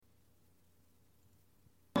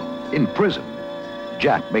In prison,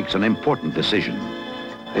 Jack makes an important decision.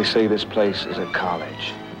 They say this place is a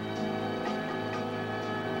college.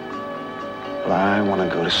 Well, I want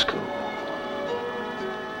to go to school.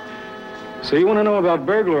 So you want to know about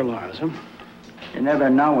burglar alarms, huh? You never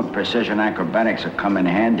know when precision acrobatics will come in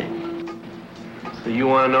handy. So you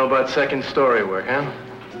want to know about second story work, huh?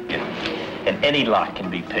 Yeah. And any lock can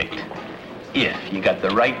be picked if you got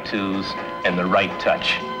the right tools and the right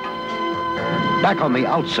touch. Back on the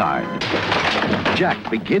outside, Jack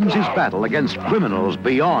begins his battle against criminals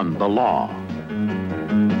beyond the law,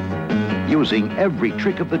 using every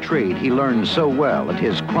trick of the trade he learned so well at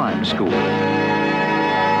his crime school.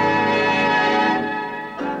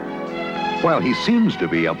 While he seems to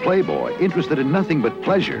be a playboy interested in nothing but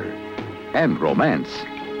pleasure and romance,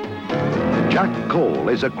 Jack Cole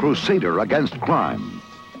is a crusader against crime.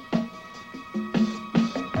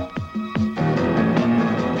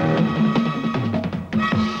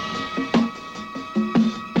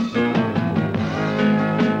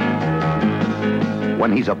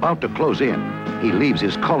 When he's about to close in, he leaves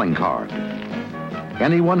his calling card.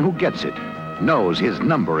 Anyone who gets it knows his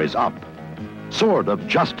number is up. Sword of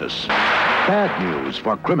Justice. Bad news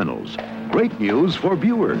for criminals. Great news for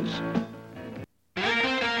viewers.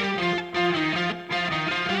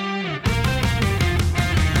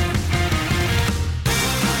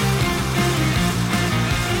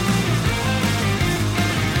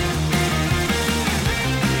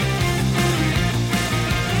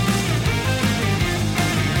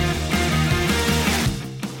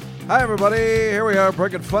 Hi, everybody. Here we are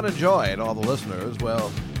bringing fun and joy to all the listeners. Well,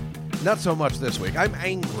 not so much this week. I'm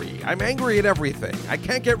angry. I'm angry at everything. I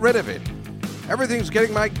can't get rid of it. Everything's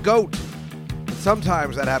getting my goat. And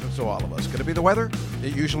sometimes that happens to all of us. Could it be the weather?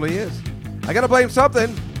 It usually is. I got to blame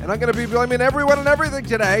something, and I'm going to be blaming everyone and everything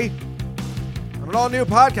today on an all-new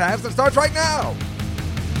podcast that starts right now.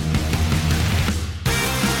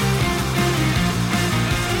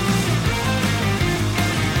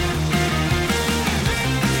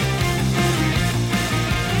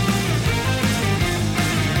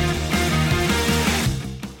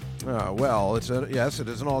 Well, yes, it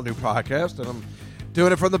is an all-new podcast, and I'm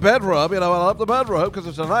doing it from the bedroom. You know, I love the bedroom because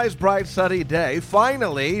it's a nice, bright, sunny day,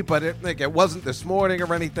 finally, but it wasn't this morning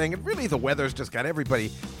or anything. And really, the weather's just got everybody.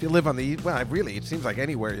 If you live on the, well, really, it seems like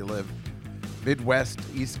anywhere you live, Midwest,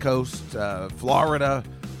 East Coast, Florida,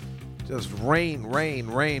 just rain.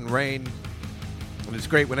 And it's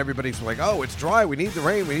great when everybody's like, oh, it's dry, we need the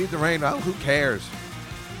rain. Well, who cares?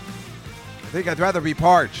 I think I'd rather be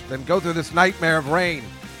parched than go through this nightmare of rain.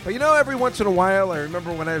 But you know, every once in a while, I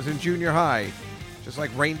remember when I was in junior high, just like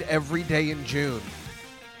rained every day in June.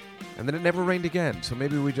 And then it never rained again. So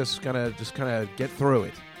maybe we just kind of get through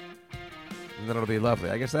it. And then it'll be lovely.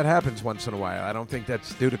 I guess that happens once in a while. I don't think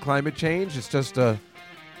that's due to climate change. It's just a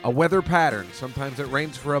weather pattern. Sometimes it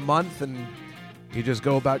rains for a month and you just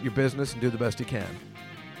go about your business and do the best you can.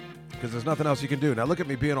 Because there's nothing else you can do. Now look at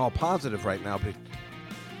me being all positive right now.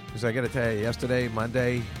 Because I got to tell you, yesterday,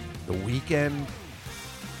 Monday, the weekend,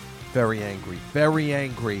 very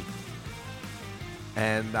angry.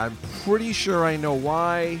 And I'm pretty sure I know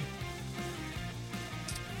why.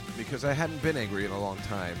 Because I hadn't been angry in a long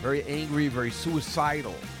time. Very angry, very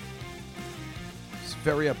suicidal. It's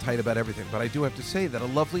very uptight about everything. But I do have to say that a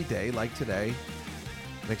lovely day like today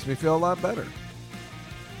makes me feel a lot better.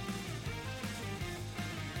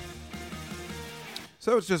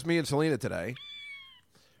 So it's just me and Selena today.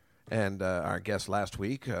 And our guest last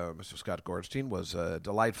week, Mr. Scott Gorenstein, was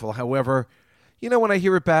delightful. However, you know, when I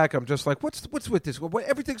hear it back, I'm just like, what's with this?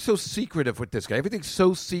 Everything's so secretive with this guy. Everything's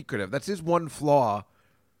so secretive. That's his one flaw.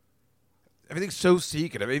 Everything's so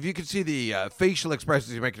secretive. If you could see the facial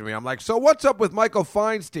expressions he's making to me, I'm like, so what's up with Michael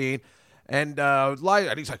Feinstein? And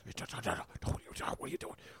he's like, what are you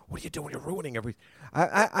doing? What are you doing? You're ruining everything.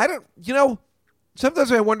 I don't, you know,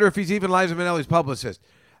 sometimes I wonder if he's even Liza Minnelli's publicist.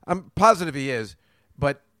 I'm positive he is,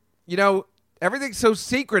 but you know, everything's so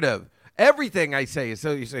secretive. Everything I say is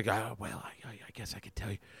so. You say, oh, well, I guess I could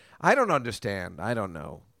tell you. I don't understand. I don't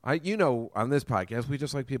know. You know, on this podcast, we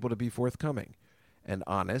just like people to be forthcoming and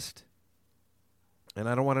honest, and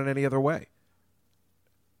I don't want it any other way.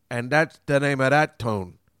 And that's the name of that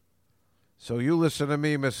tone. So you listen to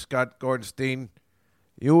me, Miss Scott Gorenstein.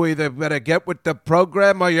 You either better get with the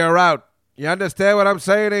program or you're out. You understand what I'm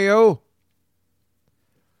saying to you?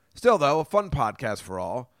 Still, though, a fun podcast for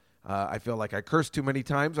all. I feel like I cursed too many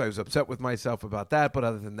times. I was upset with myself about that. But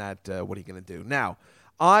other than that, what are you going to do? Now,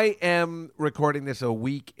 I am recording this a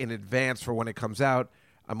week in advance for when it comes out.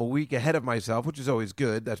 I'm a week ahead of myself, which is always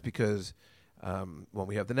good. That's because when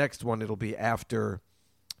we have the next one, it'll be after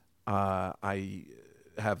I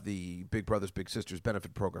have the Big Brothers Big Sisters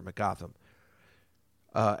benefit program at Gotham,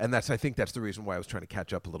 and I think that's the reason why I was trying to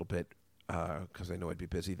catch up a little bit because I know I'd be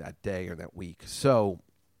busy that day or that week. So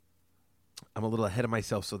I'm a little ahead of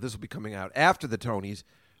myself. So this will be coming out after the Tonys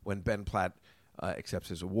when Ben Platt accepts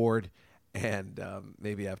his award, and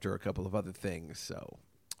maybe after a couple of other things. So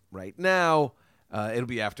right now, it'll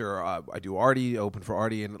be after I do Artie, open for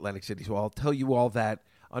Artie in Atlantic City. So I'll tell you all that,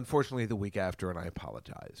 unfortunately, the week after, and I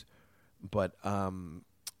apologize. But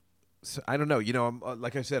so I don't know. I'm,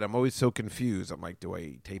 like I said, I'm always so confused. I'm like, do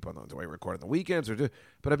I tape on those? Do I record on the weekends?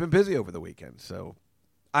 But I've been busy over the weekend, so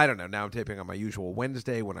I don't know. Now I'm taping on my usual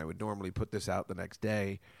Wednesday when I would normally put this out the next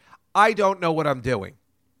day. I don't know what I'm doing.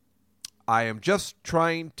 I am just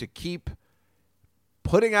trying to keep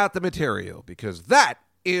putting out the material because that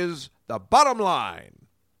is the bottom line.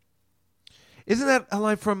 Isn't that a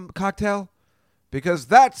line from Cocktail? Because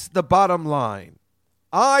that's the bottom line.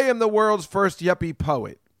 I am the world's first yuppie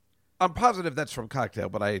poet. I'm positive that's from Cocktail,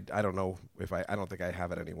 but I don't know if I don't think I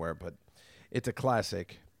have it anywhere, but it's a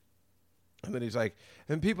classic. And then he's like,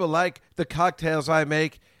 and people like the cocktails I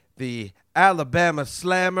make, the Alabama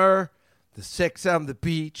Slammer, the Sex on the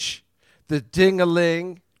Beach, the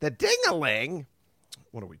Ding-a-ling. The Ding-a-ling?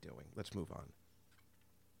 What are we doing? Let's move on.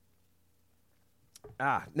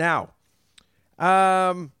 Now,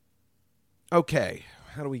 okay,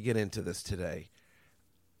 how do we get into this today?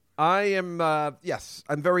 I am,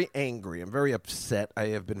 I'm very angry. I'm very upset. I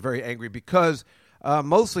have been very angry because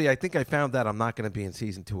mostly I think I found that I'm not going to be in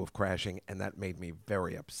season 2 of Crashing, and that made me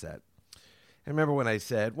very upset. I remember when I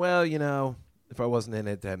said, well, if I wasn't in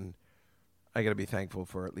it, then I got to be thankful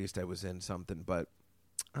for at least I was in something, but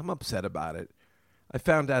I'm upset about it. I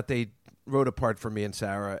found out they wrote a part for me and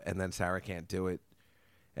Sarah, and then Sarah can't do it.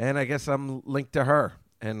 And I guess I'm linked to her.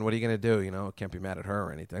 And what are you going to do? I can't be mad at her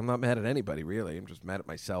or anything. I'm not mad at anybody, really. I'm just mad at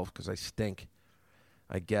myself because I stink,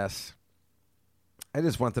 I guess. I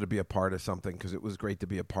just wanted to be a part of something because it was great to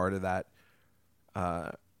be a part of that.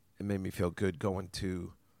 It made me feel good going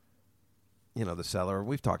to, the cellar.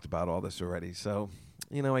 We've talked about all this already. So,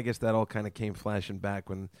 I guess that all kind of came flashing back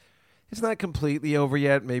when it's not completely over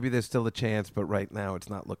yet. Maybe there's still a chance, but right now it's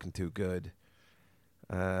not looking too good.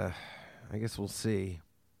 I guess we'll see.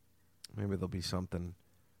 Maybe there'll be something.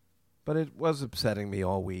 But it was upsetting me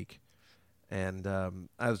all week. And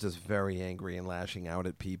I was just very angry and lashing out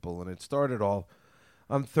at people. And it started all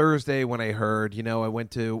on Thursday when I heard, I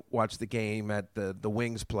went to watch the game at the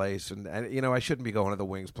Wings place. And I shouldn't be going to the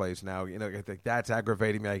Wings place now. I think that's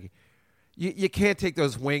aggravating me. You can't take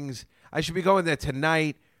those wings. I should be going there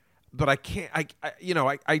tonight. But I can't.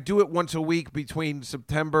 I do it once a week between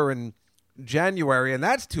September and January. And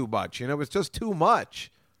that's too much. It's just too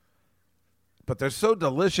much. But they're so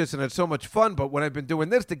delicious and it's so much fun. But when I've been doing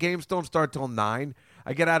this, the games don't start till 9.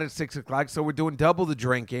 I get out at 6 o'clock, so we're doing double the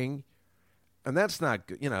drinking. And that's not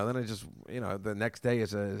good. Then I just, the next day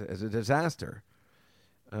is a disaster.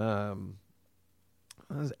 I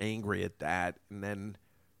was angry at that. And then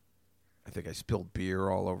I think I spilled beer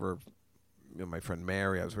all over my friend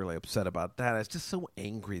Mary. I was really upset about that. I was just so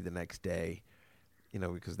angry the next day,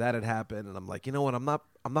 because that had happened. And I'm like, you know what? I'm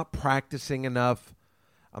not practicing enough.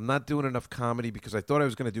 I'm not doing enough comedy because I thought I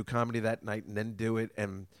was going to do comedy that night and then do it.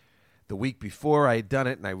 And the week before I had done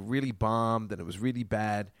it and I really bombed and it was really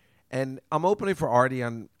bad. And I'm opening for Artie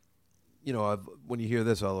on, when you hear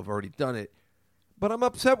this, I'll have already done it. But I'm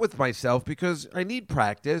upset with myself because I need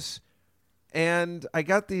practice. And I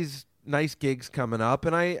got these nice gigs coming up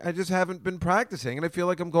and I just haven't been practicing. And I feel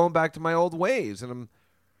like I'm going back to my old ways and I'm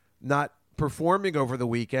not performing over the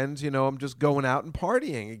weekends. I'm just going out and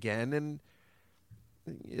partying again. And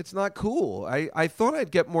it's not cool. I thought I'd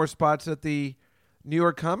get more spots at the New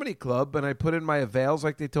York Comedy Club, and I put in my avails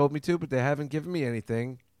like they told me to, but they haven't given me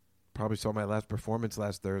anything. Probably saw my last performance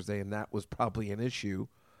last Thursday, and that was probably an issue.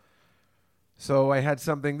 So I had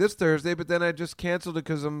something this Thursday, but then I just canceled it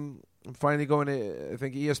because I'm finally going to, I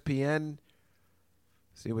think, ESPN,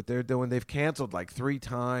 see what they're doing. They've canceled like 3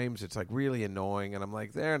 times. It's like really annoying, and I'm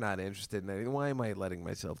like, they're not interested in anything. Why am I letting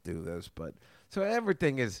myself do this? But so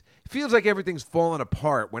everything it feels like everything's falling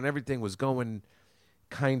apart when everything was going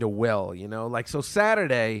kind of well, Like, so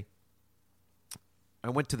Saturday, I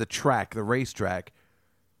went to the racetrack,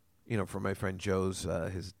 for my friend Joe's,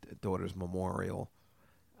 his daughter's memorial,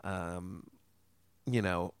 and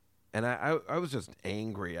I was just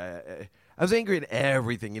angry. I was angry at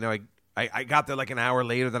everything, I got there like an hour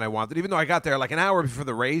later than I wanted, even though I got there like an hour before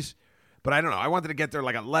the race, but I don't know. I wanted to get there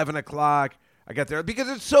like 11 o'clock. I got there because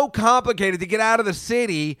it's so complicated to get out of the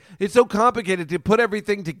city. It's so complicated to put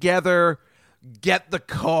everything together, get the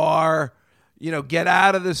car, get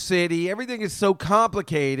out of the city. Everything is so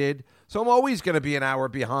complicated. So I'm always going to be an hour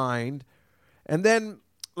behind. And then,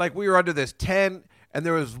 like, we were under this tent, and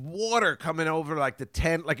there was water coming over, like, the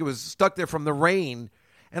tent, like it was stuck there from the rain.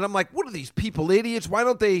 And I'm like, what are these people, idiots? Why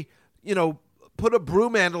don't they, put a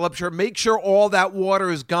broom handle up, make sure all that water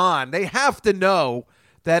is gone? They have to know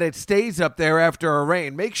that it stays up there after a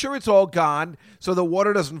rain. Make sure it's all gone so the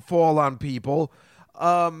water doesn't fall on people.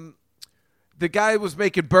 The guy was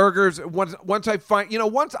making burgers. Once I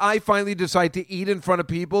finally decide to eat in front of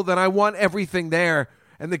people, then I want everything there.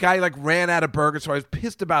 And the guy ran out of burgers, so I was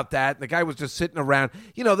pissed about that. And the guy was just sitting around.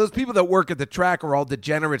 Those people that work at the track are all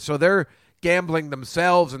degenerates, so they're gambling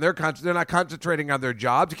themselves, and they're not concentrating on their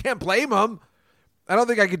jobs. You can't blame them. I don't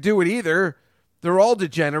think I could do it either. They're all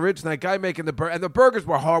degenerates. And that guy making the burgers, and the burgers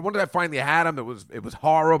were hard. Once I finally had them, it was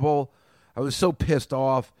horrible. I was so pissed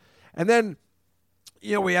off. And then,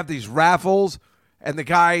 we have these raffles, and the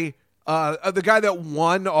guy that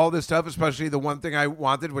won all this stuff, especially the one thing I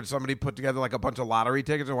wanted, when somebody put together a bunch of lottery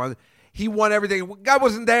tickets, he won everything. The guy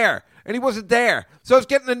wasn't there, and he wasn't there. So I was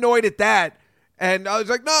getting annoyed at that. And I was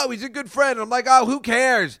like, no, he's a good friend. I'm like, oh, who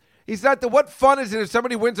cares? He's not what fun is it if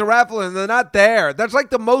somebody wins a raffle and they're not there? That's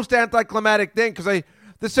the most anticlimactic thing, because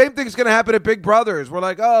the same thing's going to happen at Big Brothers. We're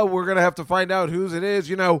like, oh, we're going to have to find out whose it is,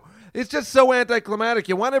 It's just so anticlimactic.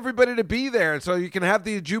 You want everybody to be there so you can have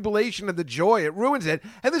the jubilation and the joy. It ruins it.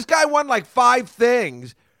 And this guy won 5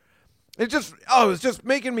 things. It's just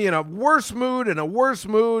making me in a worse mood. And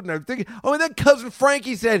I'm thinking, and then Cousin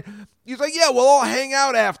Frankie said, he's like, yeah, we'll all hang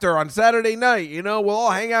out after on Saturday night. We'll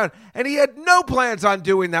all hang out. And he had no plans on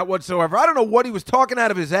doing that whatsoever. I don't know what he was talking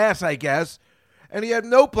out of his ass, I guess. And he had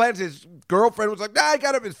no plans. His girlfriend was like, nah,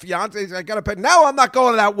 his fiance, I got to pay. Now I'm not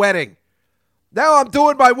going to that wedding. Now I'm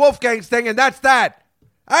doing my Wolfgang's thing, and that's that.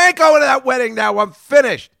 I ain't going to that wedding now. I'm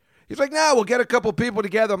finished. He's like, no, we'll get a couple people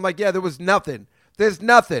together. I'm like, yeah, there was nothing. There's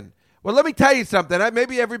nothing. Well, let me tell you something.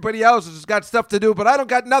 Maybe everybody else has got stuff to do, but I don't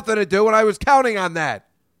got nothing to do, and I was counting on that.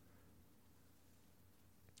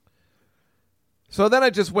 So then I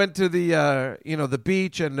just went to the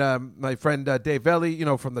beach, and my friend Dave Ellie,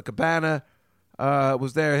 from the Cabana,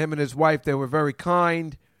 was there. Him and his wife, they were very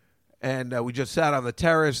kind. And we just sat on the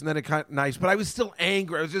terrace, and then it got nice. But I was still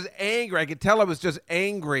angry. I was just angry. I could tell I was just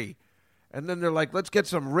angry. And then they're like, let's get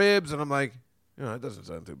some ribs. And I'm like, it doesn't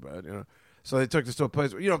sound too bad, So they took us to a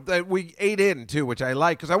place, that we ate in, too, which I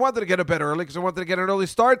like. Because I wanted to get to bed early, because I wanted to get an early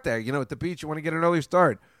start there. At the beach, you want to get an early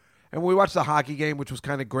start. And we watched the hockey game, which was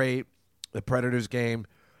kind of great, the Predators game.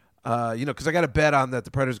 Because I got a bet on that the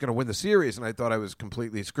Predators going to win the series, and I thought I was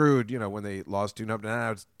completely screwed, when they lost 2-0. Now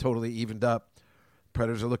it's totally evened up.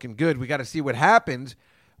 Predators are looking good. We got to see what happens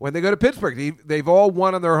when they go to Pittsburgh. They've all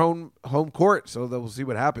won on their home court, so we'll see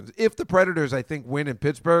what happens. If the Predators, I think, win in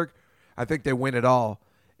Pittsburgh, I think they win it all.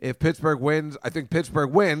 If Pittsburgh wins, I think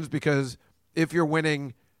Pittsburgh wins, because if you're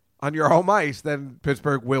winning on your home ice, then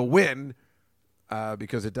Pittsburgh will win,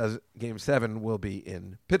 because it does. Game 7 will be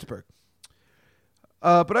in Pittsburgh.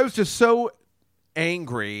 But I was just so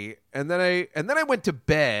angry, and then I went to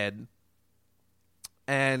bed,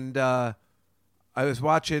 and I was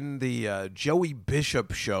watching the Joey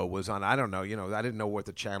Bishop show was on. I don't know. I didn't know what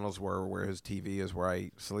the channels were or where his TV is where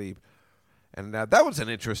I sleep. And that was an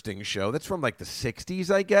interesting show. That's from the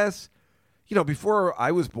 60s, I guess. Before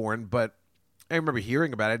I was born, but I remember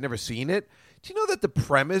hearing about it. I'd never seen it. Do you know that the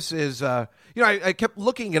premise is, I kept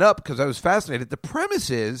looking it up because I was fascinated. The premise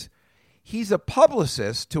is he's a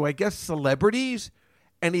publicist to, I guess, celebrities,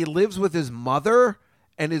 and he lives with his mother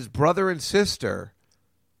and his brother and sister.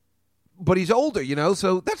 But he's older,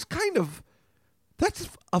 so that's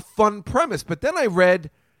a fun premise. But then I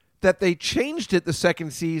read that they changed it the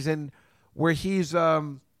second season, where he's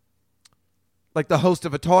like the host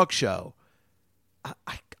of a talk show.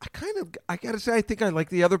 I gotta say, I think I like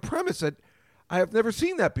the other premise. That I have never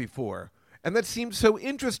seen that before, and that seems so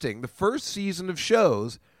interesting. The first season of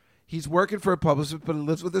shows, he's working for a publicist, but he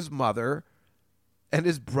lives with his mother and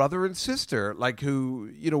his brother and sister, who,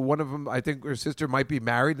 one of them, I think her sister might be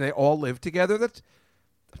married, and they all live together. I'm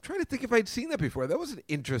trying to think if I'd seen that before. That was an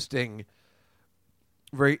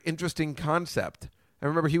very interesting concept. I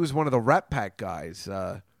remember he was one of the Rat Pack guys.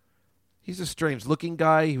 He's a strange-looking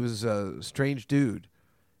guy. He was a strange dude.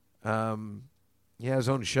 He had his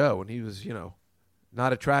own show, and he was,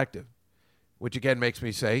 not attractive, which again makes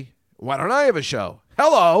me say, why don't I have a show?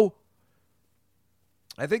 Hello!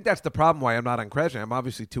 I think that's the problem why I'm not on Crash. I'm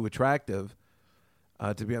obviously too attractive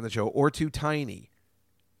to be on the show, or too tiny.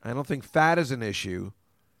 I don't think fat is an issue,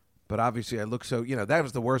 but obviously I look so, that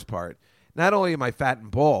was the worst part. Not only am I fat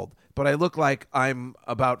and bald, but I look like I'm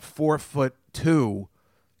about 4'2"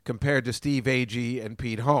 compared to Steve Agee and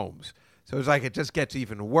Pete Holmes. So it's like it just gets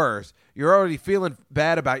even worse. You're already feeling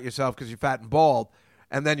bad about yourself because you're fat and bald,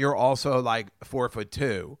 and then you're also like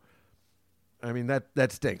 4'2". I mean,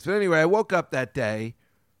 that stinks. But anyway, I woke up that day,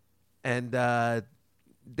 and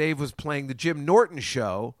Dave was playing the Jim Norton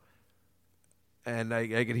show, and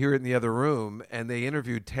I could hear it in the other room, and they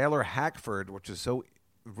interviewed Taylor Hackford, which is so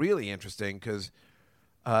really interesting because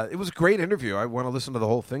it was a great interview. I want to listen to the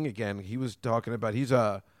whole thing again. He was talking about he's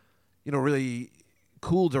a really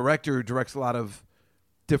cool director who directs a lot of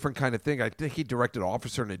different kind of things. I think he directed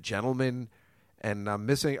Officer and a Gentleman, and I'm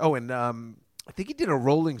missing. Oh, and I think he did a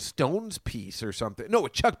Rolling Stones piece or something. No,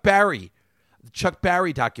 Chuck Berry, the Chuck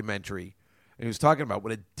Berry documentary, and he was talking about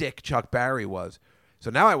what a dick Chuck Berry was. So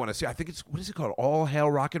now I want to see. I think it's what is it called? All Hail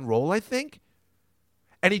Rock and Roll, I think.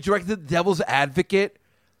 And he directed The Devil's Advocate.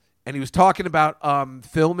 And he was talking about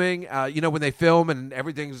filming, when they film and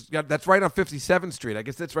everything's that's right on 57th Street. I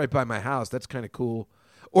guess that's right by my house. That's kind of cool.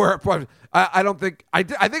 Or I don't think I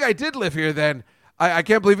think I did live here then. I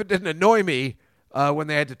can't believe it didn't annoy me when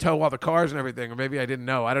they had to tow all the cars and everything. Or maybe I didn't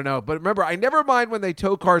know. I don't know. But remember, I never mind when they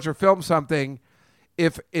tow cars or film something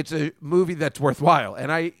if it's a movie that's worthwhile.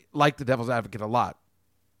 And I like The Devil's Advocate a lot.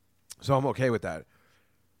 So I'm okay with that.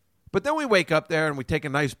 But then we wake up there and we take a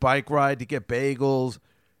nice bike ride to get bagels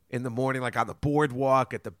in the morning, like on the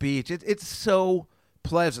boardwalk at the beach. It's so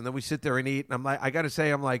pleasant. Then we sit there and eat. And I'm like, I got to say,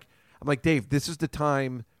 I'm like, Dave, this is the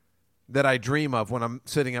time that I dream of when I'm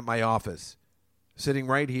sitting at my office, sitting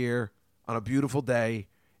right here on a beautiful day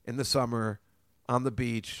in the summer on the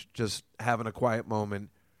beach, just having a quiet moment,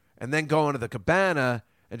 and then going to the cabana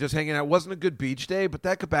and just hanging out. It wasn't a good beach day, but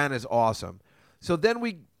that cabana is awesome. So then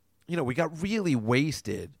we got really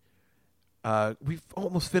wasted. We've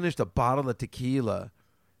almost finished a bottle of tequila.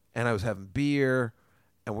 And I was having beer,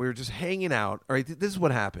 and we were just hanging out. All right, this is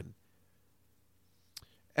what happened.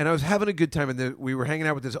 And I was having a good time, and we were hanging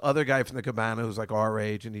out with this other guy from the cabana who's like our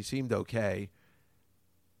age, and he seemed okay.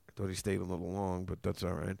 I thought he stayed a little long, but that's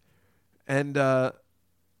all right. And then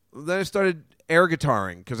I started air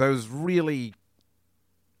guitaring because I was really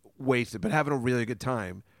wasted, but having a really good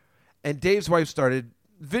time. And Dave's wife started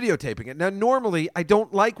videotaping it. Now, normally, I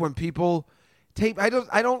don't like when people tape. I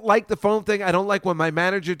don't like the phone thing. I don't like when my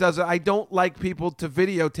manager does it. I don't like people to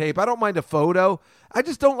videotape. I don't mind a photo. I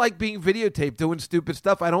just don't like being videotaped doing stupid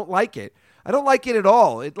stuff. I don't like it. I don't like it at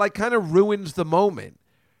all. It like kind of ruins the moment.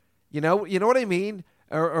 You know what I mean?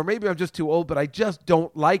 Or maybe I'm just too old, but I just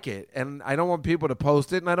don't like it. And I don't want people to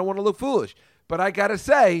post it, and I don't want to look foolish. But I got to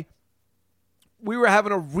say, we were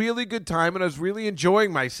having a really good time, and I was really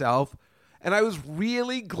enjoying myself. And I was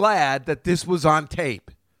really glad that this was on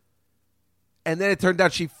tape. And then it turned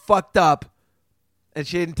out she fucked up and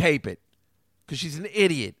she didn't tape it because she's an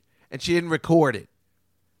idiot and she didn't record it.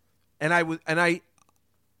 And I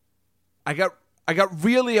got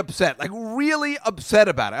really upset, like really upset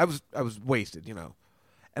about it. I was wasted,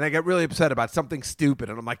 and I got really upset about something stupid.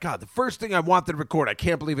 And I'm like, God, the first thing I wanted to record, I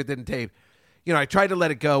can't believe it didn't tape. I tried to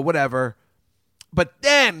let it go, whatever. But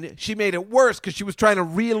then she made it worse because she was trying to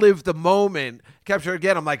relive the moment, capture it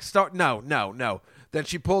again. I'm like, no. Then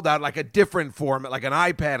she pulled out like a different format, like an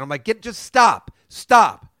iPad. I'm like, just stop.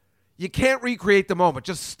 You can't recreate the moment.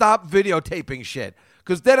 Just stop videotaping shit.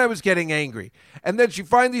 Because then I was getting angry. And then she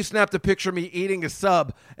finally snapped a picture of me eating a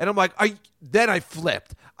sub. And I'm like, then I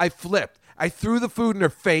flipped. I threw the food in her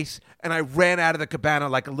face and I ran out of the cabana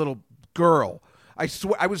like a little girl. I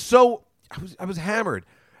swear, I was hammered.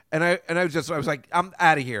 And I was like, I'm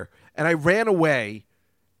out of here. And I ran away.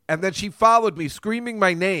 And then she followed me screaming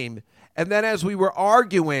my name. And then as we were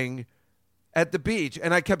arguing at the beach,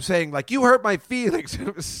 and I kept saying, like, you hurt my feelings.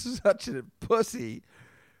 It was such a pussy.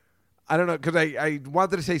 I don't know, because I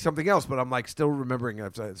wanted to say something else, but I'm, like, still remembering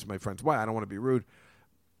it's my friend's wife. I don't want to be rude.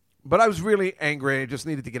 But I was really angry. I just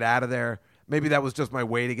needed to get out of there. Maybe that was just my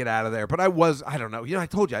way to get out of there. But I don't know. I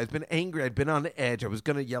told you, I've been angry. I'd been on the edge. I was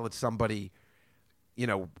going to yell at somebody,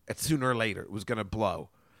 at sooner or later. It was going to blow.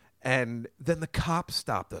 And then the cops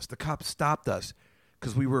stopped us.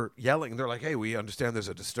 Because we were yelling. They're like, hey, we understand there's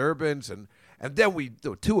a disturbance. And then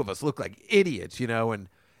the two of us looked like idiots, and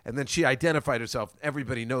then she identified herself.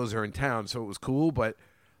 Everybody knows her in town, so it was cool. But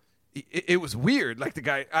it was weird. Like the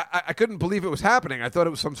guy, I couldn't believe it was happening. I thought it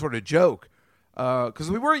was some sort of joke. Because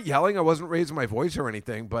we weren't yelling. I wasn't raising my voice or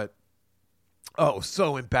anything. But,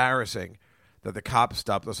 so embarrassing that the cops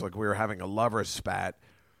stopped us like we were having a lover's spat.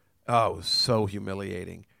 Oh, it was so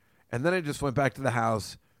humiliating. And then I just went back to the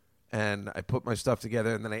house. And I put my stuff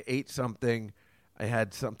together, and then I ate something. I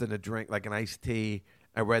had something to drink, like an iced tea.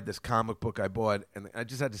 I read this comic book I bought, and I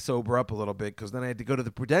just had to sober up a little bit because then I had to go to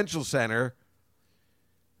the Prudential Center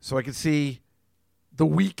so I could see The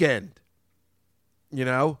Weeknd,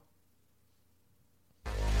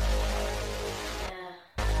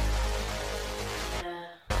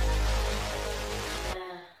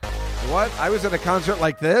 What? I was at a concert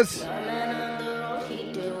like this?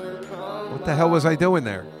 What the hell was I doing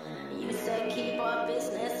there?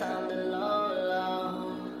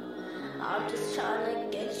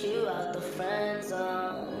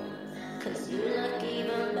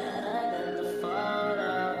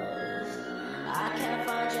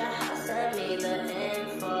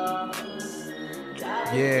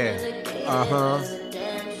 Yeah. Uh-huh.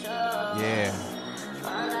 Yeah.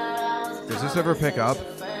 Does this ever pick up?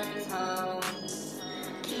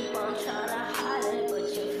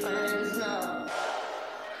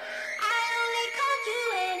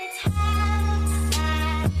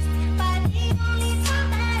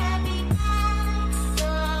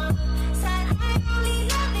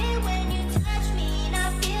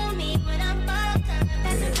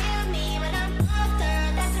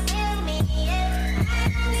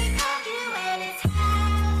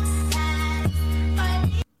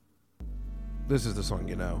 This is the song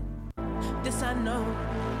you know. This I know.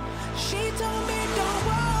 She told me don't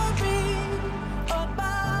worry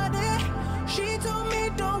about it. She told me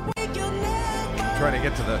don't wake your neck. Trying to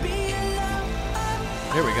get to the...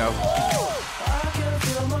 Here we go.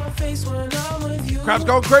 Crowd's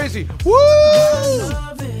going crazy. Woo!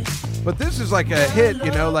 But this is like a hit,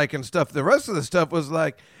 you know, like and stuff. The rest of the stuff was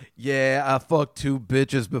like, yeah, I fucked 2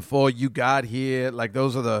 bitches before you got here. Like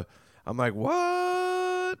those are the... I'm like,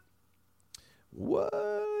 what?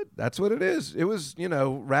 What? That's what it is. It was, you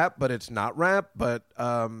know, rap, but it's not rap. But,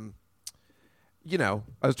 you know,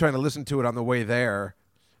 I was trying to listen to it on the way there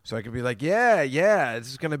so I could be like, yeah, this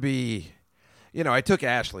is going to be, you know, I took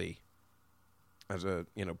Ashley as a,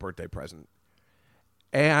 you know, birthday present.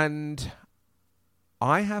 And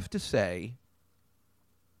I have to say,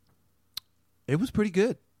 it was pretty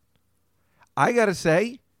good. I got to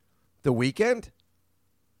say, The Weeknd,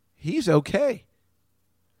 he's okay.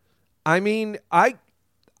 I mean, I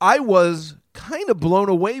was kind of blown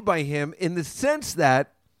away by him in the sense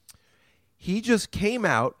that he just came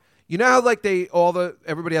out. You know how like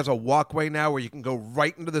everybody has a walkway now where you can go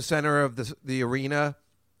right into the center of the arena?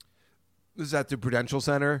 This is at the Prudential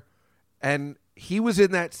Center. And he was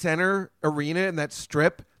in that center arena, in that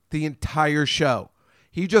strip, the entire show.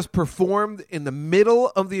 He just performed in the middle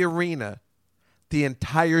of the arena the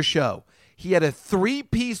entire show. He had a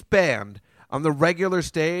 3-piece band on the regular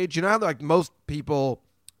stage. You know how like most people,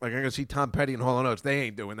 like I'm going to see Tom Petty and Hall & Oates, they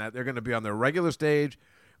ain't doing that. They're going to be on their regular stage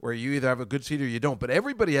where you either have a good seat or you don't. But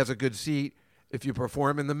everybody has a good seat if you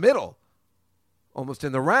perform in the middle, almost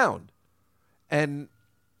in the round. And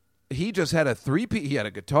he just had a 3-piece. He had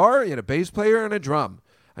a guitar, he had a bass player, and a drum.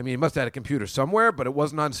 I mean, he must have had a computer somewhere, but it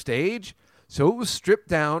wasn't on stage. So it was stripped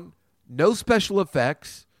down, no special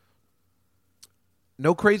effects,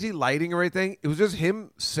 no crazy lighting or anything. It was just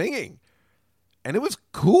him singing. And it was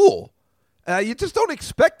cool. You just don't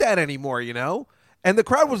expect that anymore, you know? And the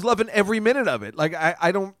crowd was loving every minute of it. Like,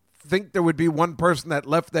 I don't think there would be one person that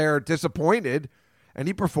left there disappointed. And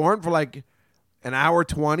he performed for like an hour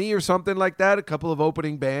 20 or something like that, a couple of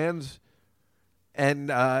opening bands. And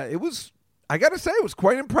it was, I got to say, it was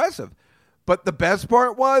quite impressive. But the best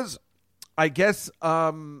part was, I guess,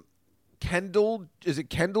 Kendall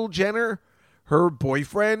Jenner? Her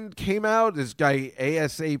boyfriend came out, this guy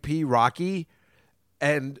ASAP Rocky.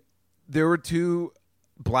 And there were 2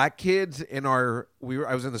 black kids in I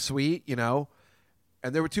was in the suite, you know,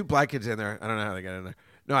 and there were 2 black kids in there. I don't know how they got in there.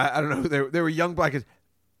 No, I don't know. They were young black kids.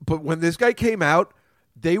 But when this guy came out,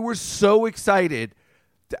 they were so excited.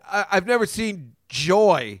 I've never seen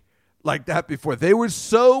joy like that before. They were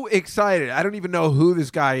so excited. I don't even know who this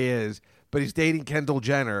guy is, but he's dating Kendall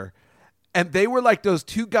Jenner. And they were like those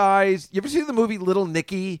 2 guys. You ever see the movie Little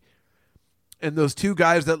Nicky? And those 2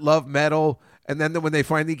 guys that love metal. And then when they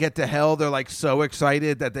finally get to hell, they're like so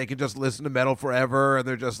excited that they can just listen to metal forever. And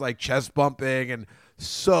they're just like chest bumping and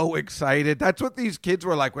so excited. That's what these kids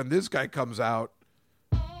were like when this guy comes out.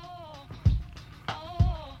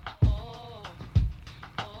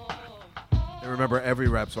 And remember, every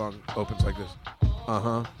rap song opens like this.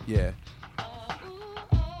 Uh-huh, yeah.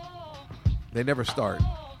 They never start.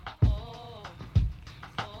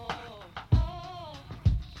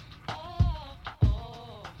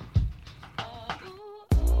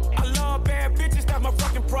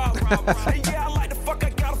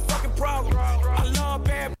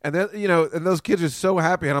 And then, you know, and those kids are so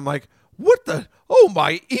happy, and I'm like, what the? Oh,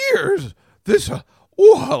 my ears! This,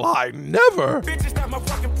 well, I never. Bitches, that's my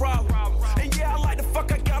fucking problem. And yeah, I like the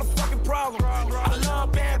fuck, I got a fucking problem. I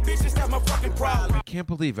love bad bitches, that's my fucking problem. I can't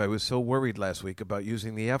believe I was so worried last week about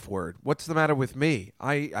using the F word. What's the matter with me?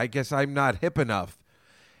 I guess I'm not hip enough.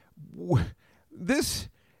 This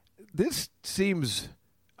seems,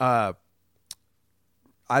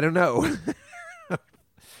 I don't know.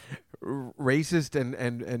 Racist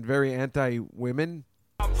and very anti-women.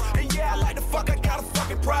 Yeah, I like the fuck, I got a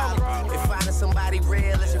fucking problem. If finding somebody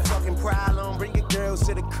real is your fucking problem, bring your girls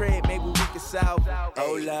to the crib, maybe we can solve.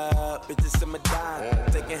 Hold up, bitches in my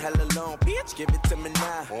dime. Taking hella long, bitch, give it to me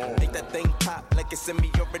now. Make that thing pop like it's in me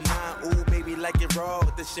over 9. Ooh, baby, like it raw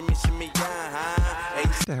with the shimmy, shimmy, yeah, huh? Hey.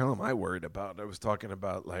 What the hell am I worried about? I was talking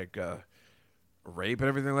about, like, rape and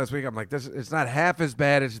everything last week. I'm like, this. It's not half as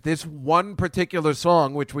bad as this one particular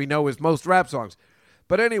song, which we know is most rap songs.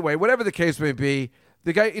 But anyway, whatever the case may be,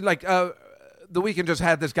 the guy, like, The Weeknd just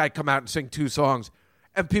had this guy come out and sing 2 songs,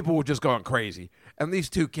 and people were just going crazy. And these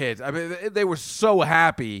 2 kids, I mean, they were so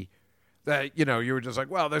happy that, you were just like,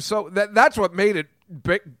 well, they're so that's what made it,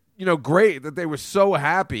 great, that they were so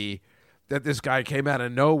happy that this guy came out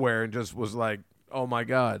of nowhere and just was like, oh my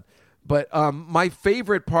God. But my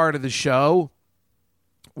favorite part of the show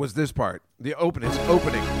was this part, the opening. This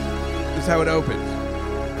is how it opens.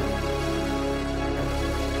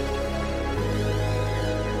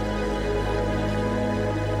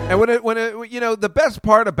 And when it, the best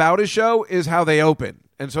part about a show is how they open.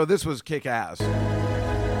 And so this was kick ass.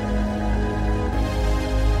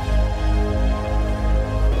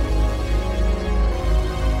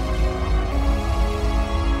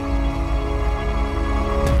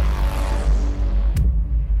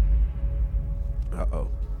 Uh-oh.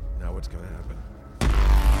 Now what's going to happen?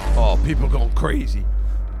 Oh, people going crazy.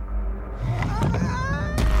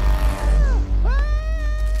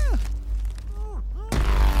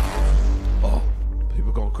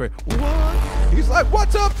 Going crazy. What? He's like,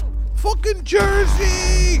 what's up? Fucking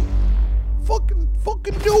Jersey! Fucking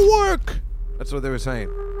Newark! That's what they were saying.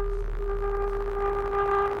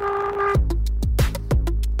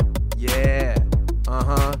 Yeah.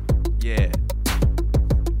 Uh-huh. Yeah.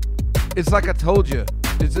 It's like I told you.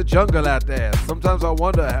 It's a jungle out there. Sometimes I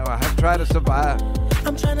wonder how I have tried to survive.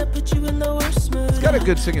 I'm trying to put you in the worst mood. It's got a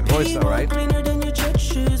good singing voice though, right? Greener than your church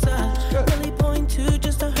shoes. Really point to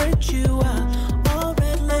just to hurt you. All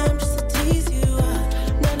red lamb just to tease you.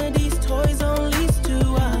 None of these toys on lease to.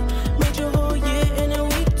 Made your whole year in a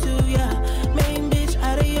week too. Main bitch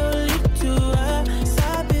out of your league too.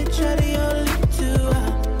 Side bitch out of your league too.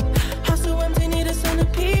 House so empty, need a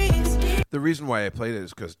centerpiece. The reason why I played it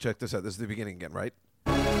is because, check this out, this is the beginning again, right?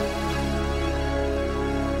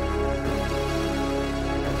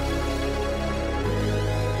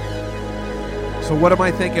 So what am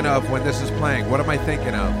I thinking of when this is playing? What am I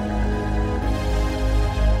thinking of?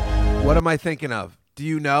 What am I thinking of? Do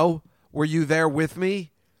you know? Were you there with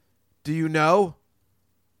me? Do you know?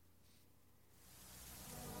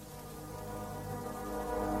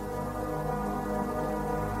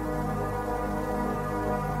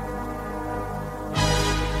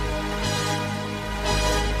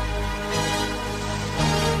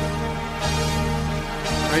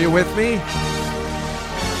 Are you with me?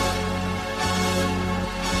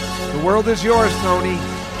 The world is yours, Tony.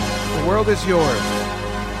 The world is yours.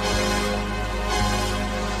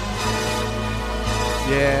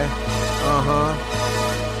 Yeah. Uh-huh.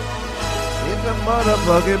 It's the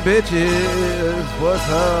motherfucking bitches. What's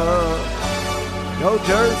up? Yo,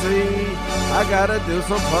 Jersey. I gotta do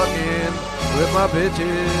some fucking with my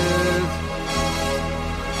bitches.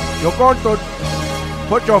 You're going to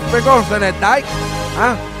put your fingers in a dike?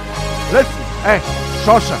 Huh? Listen. Hey,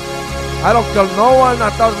 Sosa. I don't kill no one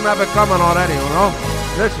that doesn't have it coming already, you know?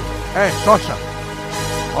 Listen, hey, Sosa.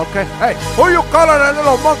 Okay? Hey, who you calling a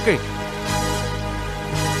little monkey?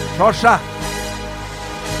 Sosa.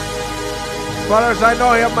 As far as I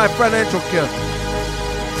know, he had my friend Angel killed.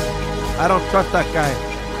 I don't trust that guy.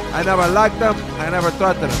 I never liked him. I never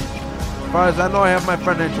trusted him. As far as I know, I have my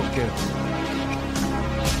friend Angel killed.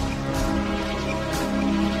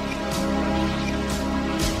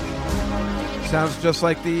 Sounds just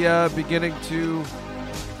like the beginning to,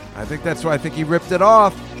 I think that's why I think he ripped it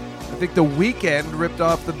off. I think The Weeknd ripped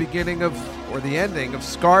off the beginning of, or the ending of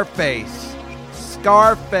Scarface.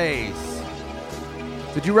 Scarface.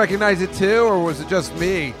 Did you recognize it too, or was it just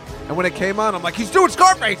me? And when it came on, I'm like, he's doing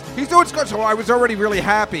Scarface! He's doing Scarface! So I was already really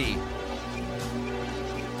happy.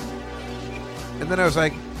 And then I was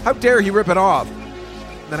like, how dare he rip it off?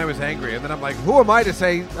 And then I was angry. And then I'm like, who am I to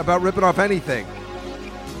say about ripping off anything?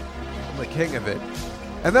 The king of it.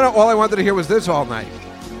 And then all I wanted to hear was this all night.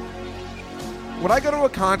 Would I go to a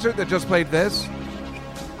concert that just played this?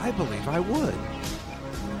 I believe I would.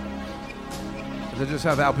 And then just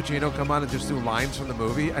have Al Pacino come on and just do lines from the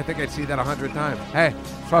movie. I think I'd see that 100 times. Hey,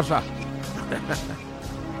 Sasha.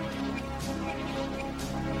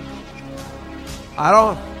 I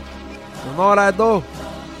don't know what I do.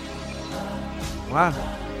 Wow.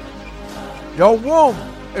 Your womb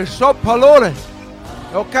It's so polluted.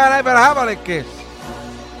 You can't even have any kiss.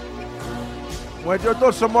 When you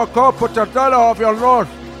do some more coke, put your tongue off your nose.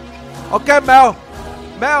 Okay, Mel.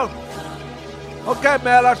 Mel. Okay,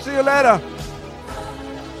 Mel, I'll see you later.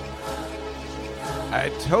 I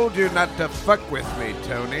told you not to fuck with me,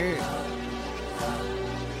 Tony.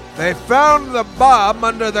 They found the bomb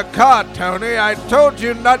under the car, Tony. I told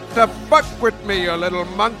you not to fuck with me, you little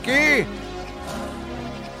monkey.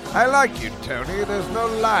 I like you, Tony. There's no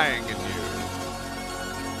lying in you.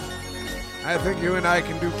 I think you and I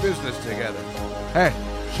can do business together. Hey,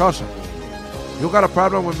 Sosa, you got a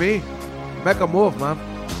problem with me? Make a move, man.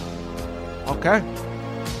 Okay?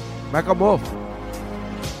 Make a move.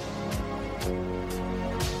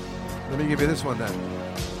 Let me give you this one then.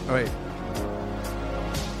 Oh, wait.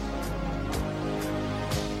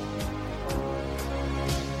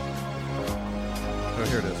 Oh,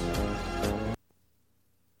 here it is.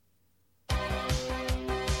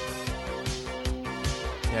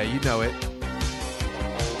 Yeah, you know it.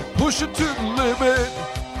 Push it to the limit.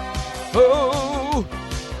 Oh.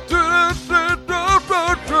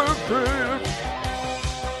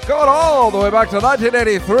 Going all the way back to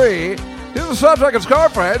 1983. Here's the soundtrack of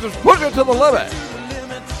Scarface. Just push it to the limit.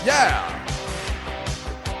 Yeah.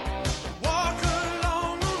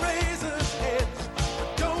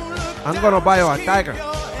 I'm going to buy you a tiger.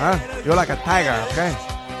 Huh? You're like a tiger, okay?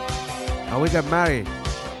 And we get married.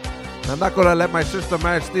 I'm not going to let my sister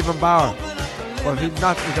marry Stephen Bauer. But he's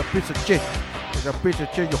not. He's a piece of shit. He's a piece of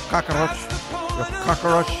shit, you cockroach. You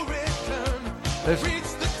cockroach. Listen,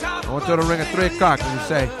 I want you to ring at 3 o'clock and you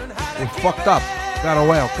say, we fucked up. Got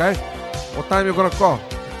away, okay? What time you going to call?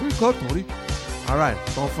 3 o'clock, Tony. All right,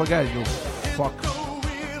 don't forget, you fuck.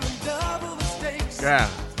 Yeah.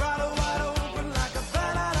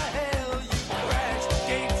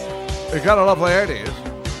 You got a lovely ideas.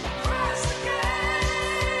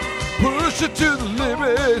 Push it to the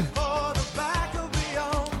limit.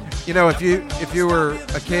 You know, if you were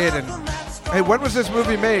a kid and hey, when was this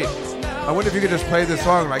movie made? I wonder if you could just play this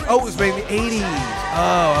song like, oh, it was made in the 80s.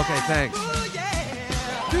 Oh, okay, thanks.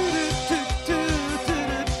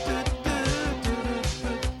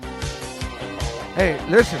 Hey,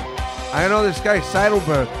 listen, I know this guy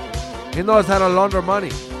Seidelberg. He knows how to launder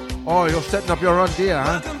money. Oh, you're setting up your own deal,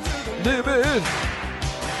 huh? Limit.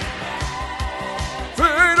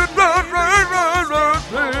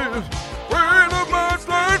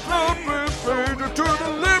 To the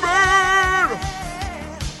limit.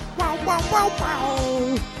 Wow, wow, wow,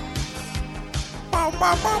 wow. Wow,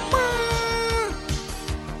 wow, wow, wow.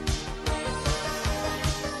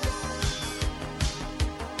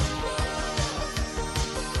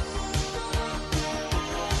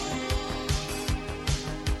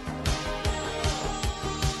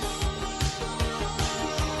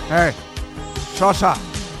 Hey, Sosa.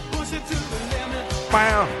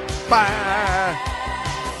 Bow, bow.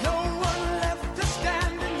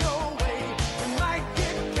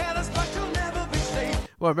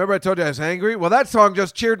 Well, remember I told you I was angry? Well, that song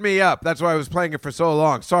just cheered me up. That's why I was playing it for so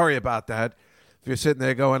long. Sorry about that. If you're sitting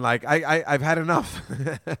there going like, I've had enough.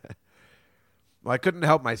 Well, I couldn't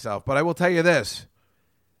help myself. But I will tell you this.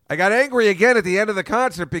 I got angry again at the end of the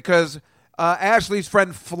concert because Ashley's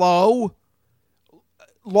friend Flo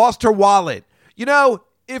lost her wallet. You know,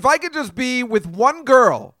 if I could just be with one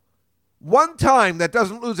girl, one time that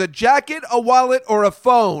doesn't lose a jacket, a wallet, or a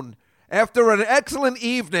phone after an excellent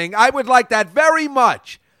evening, I would like that very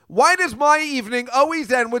much. Why does my evening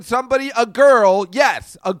always end with somebody, a girl,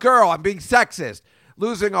 yes, a girl, I'm being sexist,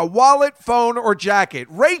 losing a wallet, phone, or jacket?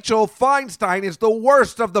 Rachel Feinstein is the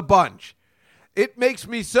worst of the bunch. It makes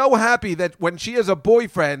me so happy that when she has a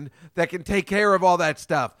boyfriend that can take care of all that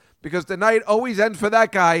stuff, because the night always ends for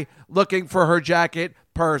that guy looking for her jacket,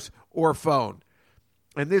 purse, or phone.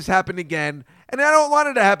 And this happened again. And I don't want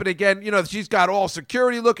it to happen again. You know, she's got all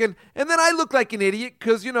security looking. And then I look like an idiot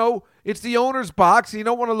because, you know, it's the owner's box. You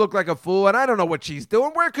don't want to look like a fool. And I don't know what she's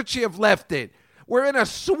doing. Where could she have left it? We're in a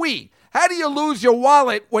suite. How do you lose your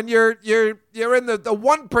wallet when you're in the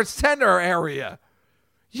one percenter area?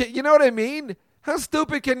 You know what I mean? How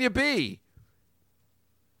stupid can you be?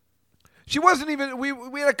 She wasn't even,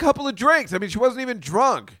 we had a couple of drinks. I mean, she wasn't even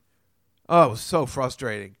drunk. Oh, it was so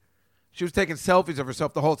frustrating. She was taking selfies of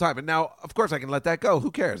herself the whole time. And now, of course, I can let that go.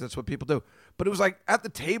 Who cares? That's what people do. But it was like at the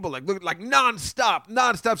table, like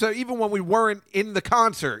nonstop. So even when we weren't in the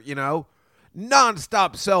concert, you know,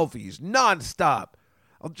 nonstop selfies, nonstop.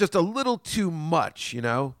 Just a little too much, you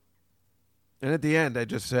know. And at the end, I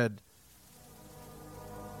just said,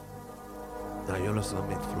 now you listen to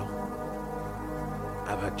me, Flo.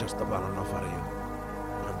 I've had just about enough out of you.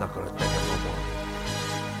 I'm not going to take it no more.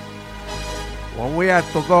 when we had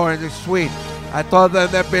to go in the suite, I told them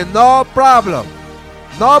there'd be no problem.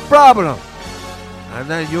 No problem. And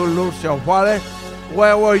then you lose your wallet.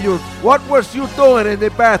 Where were you? What was you doing in the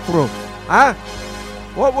bathroom? Huh?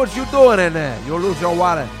 What was you doing in there? You lose your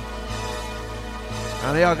wallet.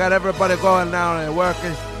 And y'all got everybody going down and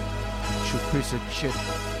working. You piece of shit.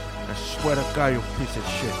 I swear to God, you piece of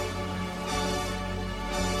shit.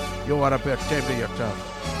 You ought to be ashamed of yourself.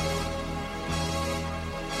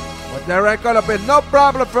 But there ain't gonna be no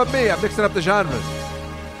problem from me. I'm mixing up the genres.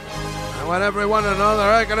 I want everyone to know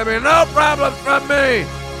there ain't gonna be no problem from me.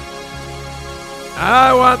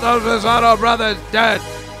 I want those Risotto brothers dead.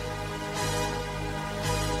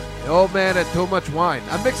 The old man had too much wine.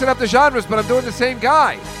 I'm mixing up the genres, but I'm doing the same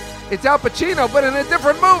guy. It's Al Pacino, but in a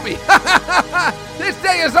different movie. This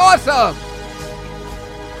day is awesome.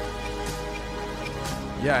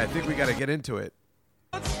 Yeah, I think we got to get into it.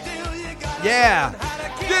 Yeah.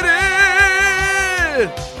 Get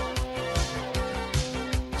in!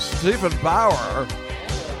 Stephen Bauer.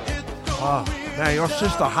 Oh, man, your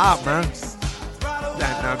sister hot, man.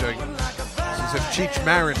 Now doing as if Cheech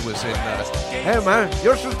Marin was in. Hey, man,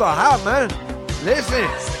 your sister hot, man. Listen.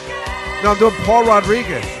 No, I'm doing Paul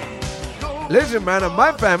Rodriguez. Listen, man, in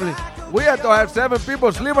my family, we had to have 7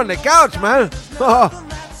 people sleep on the couch, man.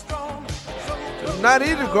 It's not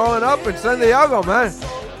easy growing up in San Diego, man.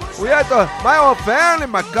 We had to, my whole family,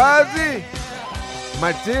 my cousin,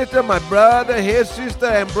 my sister, my brother, his sister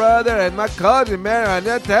and brother, and my cousin, man.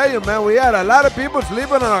 I tell you, man, we had a lot of people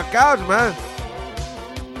sleeping on our couch, man.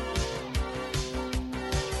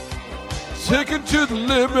 Taken to the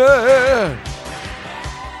limit.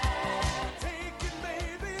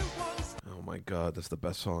 Oh my God, that's the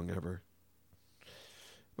best song ever.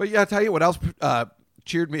 But yeah, I'll tell you what else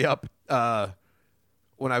cheered me up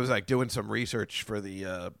when I was like doing some research for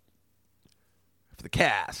the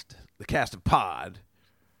cast of Pod.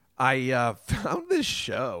 I found this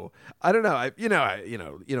show. I don't know. You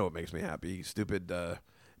know what makes me happy? Stupid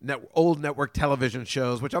old network television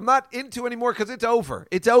shows, which I'm not into anymore because it's over.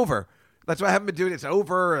 It's over. That's what I haven't been doing. It's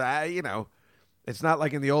over. It's not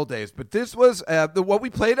like in the old days. But this was what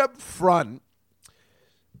we played up front.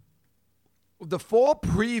 The fall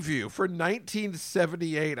preview for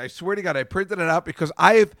 1978. I swear to God, I printed it out because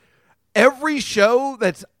every show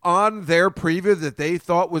that's on their preview that they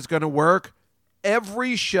thought was going to work.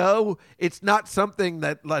 Every show, it's not something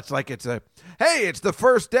that's like it's the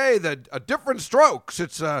first day that different strokes.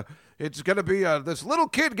 It's going to be this little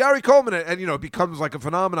kid Gary Coleman, and it becomes like a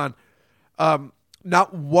phenomenon.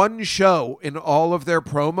 Not one show in all of their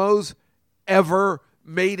promos ever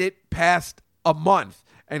made it past a month.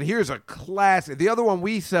 And here's a classic. The other one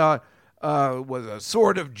we saw was a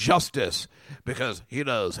Sword of Justice, because he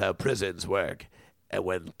knows how prisons work and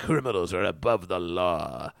when criminals are above the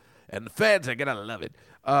law. And the fans are going to love it.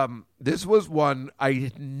 This was one I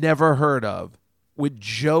had never heard of with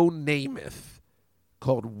Joe Namath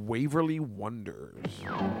called Waverly Wonders.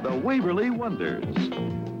 The Waverly Wonders.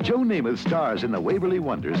 Joe Namath stars in The Waverly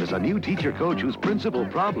Wonders as a new teacher coach whose principal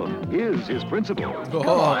problem is his principal. Come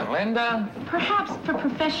on, Linda. Perhaps for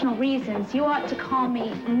professional reasons, you ought to call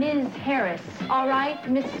me Ms. Harris. All right,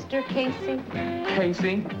 Mr. Casey?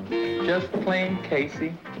 Casey. Just plain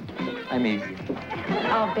Casey. I'm easy.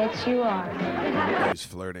 I'll bet you are. He's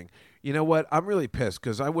flirting. You know what? I'm really pissed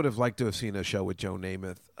because I would have liked to have seen a show with Joe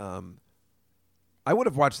Namath. I would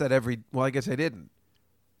have watched that I guess I didn't.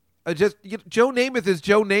 Joe Namath is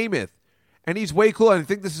Joe Namath, and he's way cool. I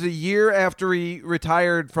think this is a year after he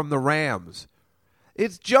retired from the Rams.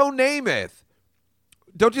 It's Joe Namath.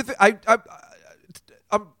 Don't you think?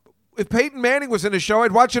 If Peyton Manning was in a show,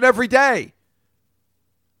 I'd watch it every day.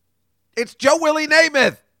 It's Joe Willie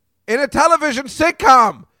Namath in a television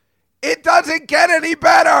sitcom. It doesn't get any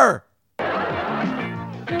better.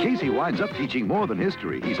 Casey winds up teaching more than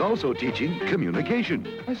history. He's also teaching communication.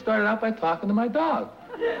 I started out by talking to my dog.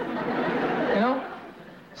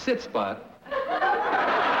 Sit spot.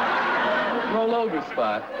 Roll over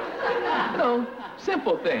spot.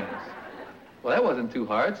 Simple things. Well, that wasn't too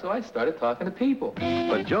hard, so I started talking to people.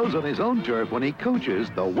 But Joe's on his own turf when he coaches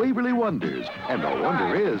the Waverly Wonders. And the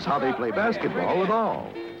wonder is how they play basketball at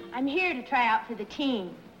all. I'm here to try out for the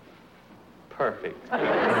team. Perfect. Girl?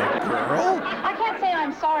 I can't say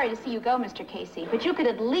I'm sorry to see you go, Mr. Casey, but you could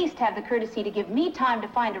at least have the courtesy to give me time to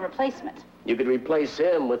find a replacement. You could replace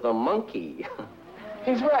him with a monkey.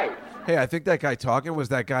 He's right. Hey, I think that guy talking was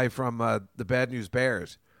that guy from the Bad News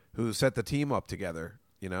Bears who set the team up together,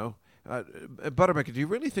 Buttermilk, do you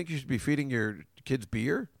really think you should be feeding your kids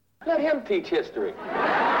beer? Let him teach history.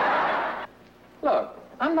 Look,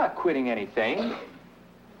 I'm not quitting anything.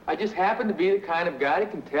 I just happen to be the kind of guy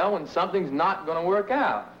that can tell when something's not going to work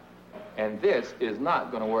out. And this is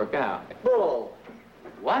not going to work out. Bull.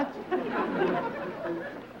 What?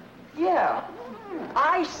 Yeah,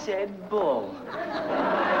 I said bull.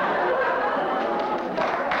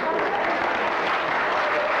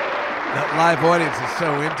 That live audience is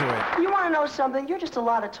so into it. You want to know something? You're just a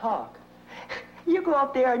lot of talk. You go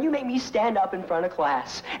up there and you make me stand up in front of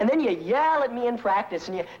class. And then you yell at me in practice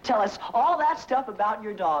and you tell us all that stuff about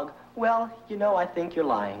your dog. Well, you know, I think you're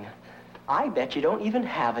lying. I bet you don't even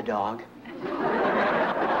have a dog.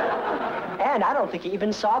 And I don't think you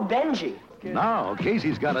even saw Benji. Now,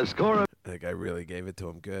 Casey's got a score of... I think I really gave it to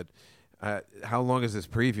him good. How long is this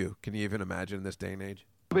preview? Can you even imagine in this day and age?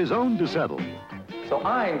 ...his own to settle. So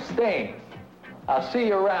I'm staying. I'll see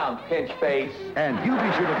you around, pinch face. And you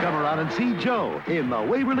be sure to come around and see Joe in the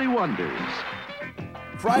Waverly Wonders.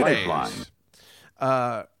 Fridays. Lifeline.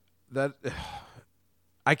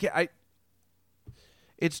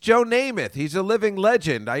 It's Joe Namath. He's a living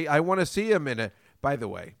legend. I want to see him in a... By the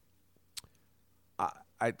way,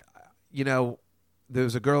 there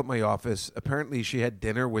was a girl at my office. Apparently, she had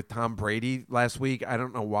dinner with Tom Brady last week. I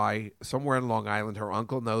don't know why. Somewhere in Long Island, her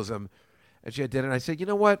uncle knows him. And she had dinner. And I said, you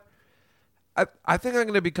know what? I think I'm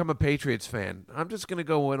going to become a Patriots fan. I'm just going to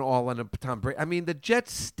go in all on Tom Brady. I mean, the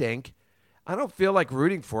Jets stink. I don't feel like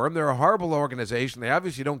rooting for them. They're a horrible organization. They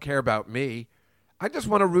obviously don't care about me. I just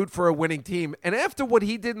want to root for a winning team. And after what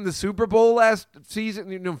he did in the Super Bowl last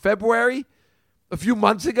season in February, a few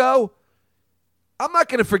months ago, I'm not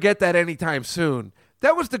going to forget that anytime soon.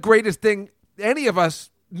 That was the greatest thing any of us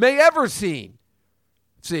may ever see.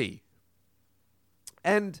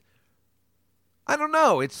 And I don't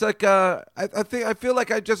know. It's like I feel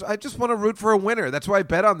like I just want to root for a winner. That's why I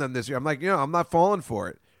bet on them this year. I'm like, I'm not falling for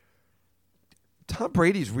it. Tom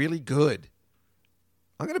Brady's really good.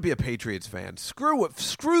 I'm going to be a Patriots fan. Screw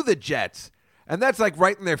the Jets. And that's like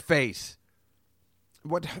right in their face.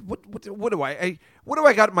 What do I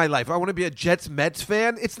got in my life? I want to be a Jets-Mets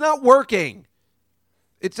fan? It's not working.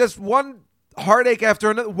 It's just one heartache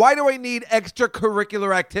after another. Why do I need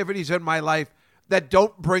extracurricular activities in my life that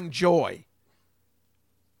don't bring joy?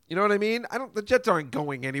 You know what I mean? The Jets aren't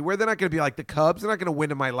going anywhere. They're not going to be like the Cubs. They're not going to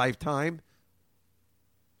win in my lifetime.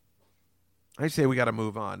 I say we got to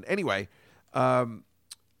move on. Anyway,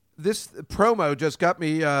 this promo just got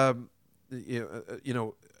me,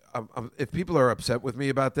 if people are upset with me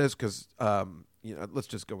about this, because, let's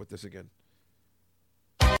just go with this again.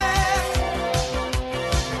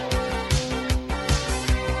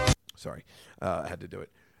 Sorry, I had to do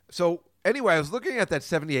it. So, anyway, I was looking at that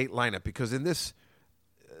 78 lineup because in this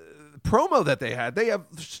promo that they have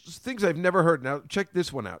things I've never heard. Now, check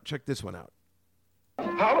this one out.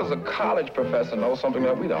 How does a college professor know something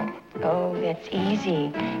that we don't? Oh, that's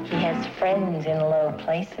easy. He has friends in low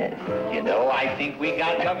places. You know, I think we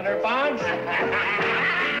got Governor Bonds.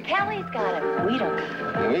 Kelly's got him. We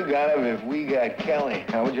don't. We got him if we got Kelly.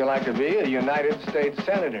 How would you like to be a United States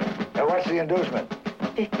Senator? Now, what's the inducement?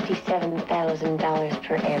 $57,000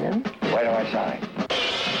 per annum. Where do I sign?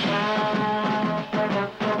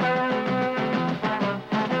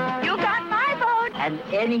 You got my vote. And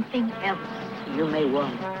anything else you may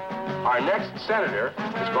want. Our next senator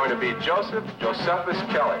is going to be Josephus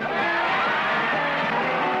Kelly.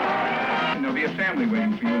 And there'll be a family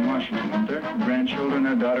waiting for you in Washington, won't there? Grandchildren,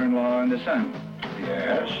 a daughter-in-law, and a son.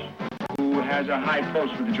 Yes. Who has a high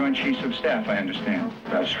post with the Joint Chiefs of Staff, I understand.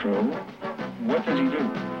 That's true. What does he do?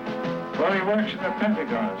 Well, he works at the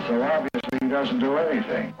Pentagon, so obviously he doesn't do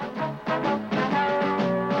anything.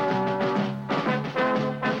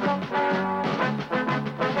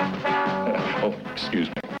 Excuse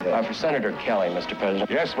me. For Senator Kelly, Mr. President.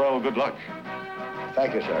 Yes, well, good luck.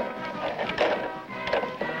 Thank you, sir.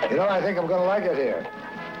 You know, I think I'm going to like it here.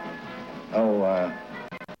 Oh,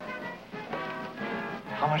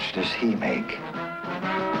 how much does he make?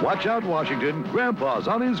 Watch out, Washington. Grandpa's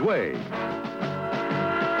on his way.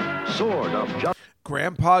 Sword of Justice.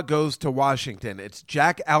 Grandpa Goes to Washington. It's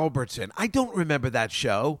Jack Albertson. I don't remember that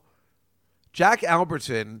show. Jack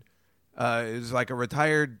Albertson is like a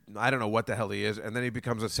retired, I don't know what the hell he is, and then he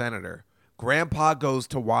becomes a senator. Grandpa Goes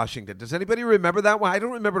to Washington. Does anybody remember that one? I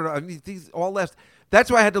don't remember. I mean, these all left.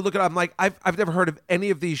 That's why I had to look it up. I'm like, I've never heard of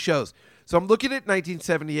any of these shows. So I'm looking at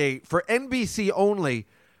 1978 for NBC only.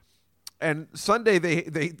 And Sunday,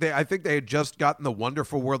 they I think they had just gotten The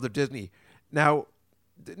Wonderful World of Disney. Now,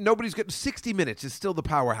 nobody's getting 60 Minutes. It's still the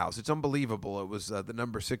powerhouse. It's unbelievable. It was the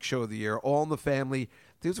number 6 show of the year. All in the Family.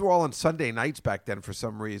 These were all on Sunday nights back then for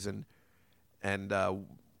some reason. And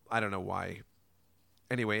I don't know why.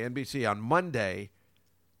 Anyway, NBC on Monday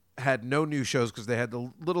had no new shows because they had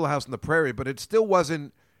The Little House on the Prairie, but it still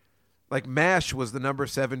wasn't Like MASH was the number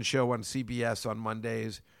 7 show on CBS on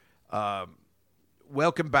Mondays.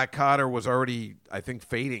 Welcome Back, Kotter was already, I think,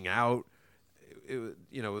 fading out. It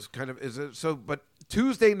was kind of but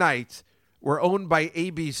Tuesday nights were owned by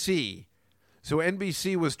ABC. So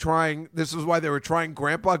NBC was trying, this is why they were trying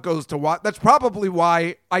Grandpa Goes to Watch. That's probably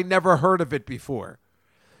why I never heard of it before.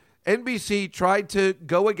 NBC tried to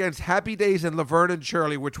go against Happy Days and Laverne and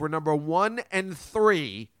Shirley, which were number 1 and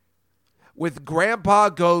 3, with Grandpa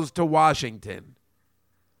Goes to Washington.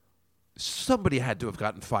 Somebody had to have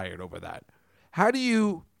gotten fired over that. What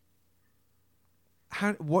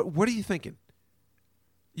are you thinking?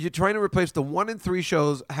 You're trying to replace the 1 and 3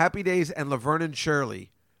 shows, Happy Days and Laverne and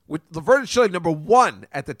Shirley, with Laverne and Shirley number 1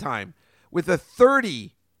 at the time, with a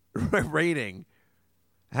 30 rating.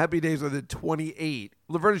 Happy Days with a 28.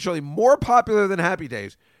 Laverne and Shirley more popular than Happy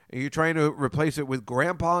Days. And you're trying to replace it with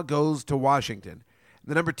Grandpa Goes to Washington.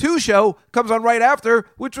 The number 2 show comes on right after,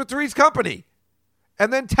 which was Three's Company.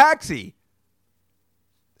 And then Taxi.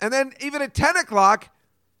 And then even at 10 o'clock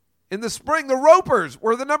in the spring, The Ropers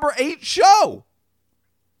were the number 8 show.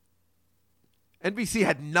 NBC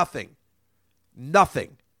had nothing.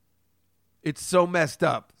 Nothing. It's so messed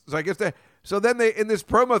up. So I guess they in this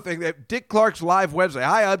promo thing, that Dick Clark's live Wednesday.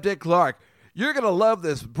 Hi, I'm Dick Clark. You're going to love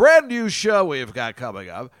this brand new show we've got coming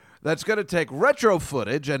up that's going to take retro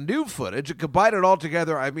footage and new footage and combine it all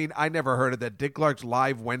together. I mean, I never heard of that. Dick Clark's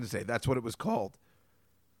live Wednesday. That's what it was called.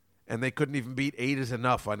 And they couldn't even beat 8 is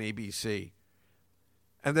Enough on ABC.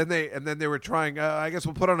 And then they were trying, I guess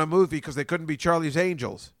we'll put on a movie because they couldn't beat Charlie's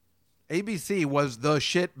Angels. ABC was the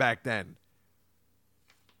shit back then.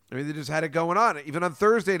 I mean, they just had it going on. Even on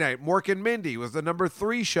Thursday night, Mork and Mindy was the number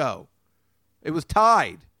 3 show. It was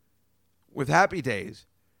tied with Happy Days.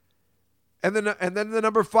 And then the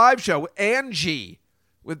number 5 show, Angie,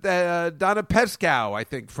 with Donna Pescow, I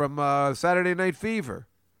think, from Saturday Night Fever.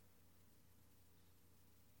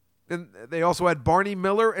 And they also had Barney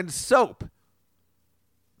Miller and Soap.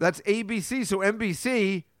 That's ABC. So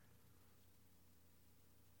NBC,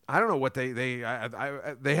 I don't know what they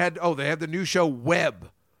had. Oh, they had the new show Web,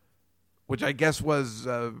 which I guess was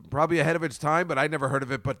probably ahead of its time, but I never heard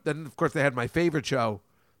of it. But then, of course, they had my favorite show,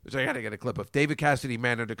 which I got to get a clip of, David Cassidy,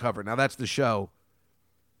 Man Undercover. Now that's the show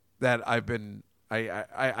that I gotta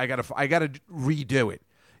redo it.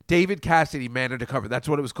 David Cassidy, Man Undercover. That's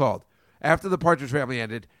what it was called. After the Partridge Family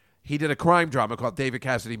ended, he did a crime drama called David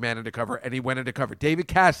Cassidy, Man Undercover, and he went undercover. David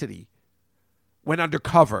Cassidy went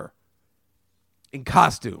undercover in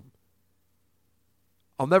costume.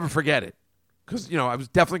 I'll never forget it. Because, I was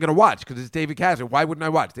definitely going to watch because it's David Cassidy. Why wouldn't I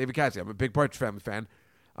watch David Cassidy? I'm a big Partridge Family fan.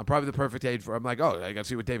 I'm probably the perfect age for. I'm like, oh, I got to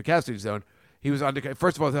see what David Cassidy's doing. He was undercover.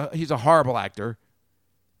 First of all, he's a horrible actor,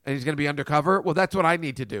 and he's going to be undercover. Well, that's what I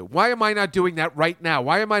need to do. Why am I not doing that right now?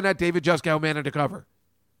 Why am I not David Juskow, Man Undercover?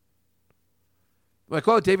 I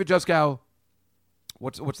call it David Juskow.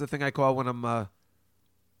 What's the thing I call when I'm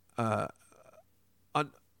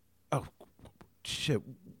shit.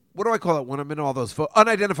 What do I call it when I'm in all those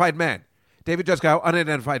unidentified man? David Juskow,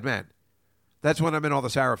 unidentified man. That's when I'm in all the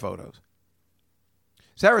Sarah photos.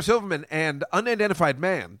 Sarah Silverman and unidentified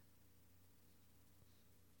man.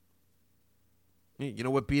 You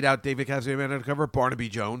know what beat out David Cassidy, Man Undercover? Barnaby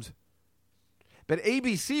Jones. But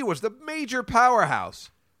ABC was the major powerhouse.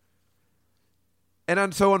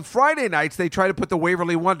 And so on Friday nights, they try to put the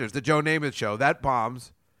Waverly Wonders, the Joe Namath show. That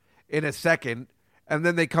bombs in a second. And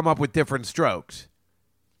then they come up with Different Strokes,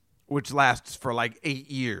 which lasts for like 8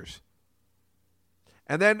 years.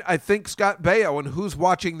 And then I think Scott Baio and Who's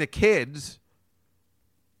Watching the Kids,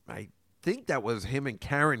 I think that was him and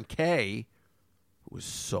Karen Kay, who was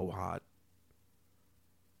so hot.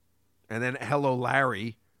 And then Hello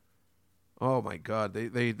Larry. Oh, my God.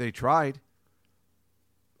 They tried.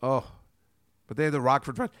 Oh. But they had the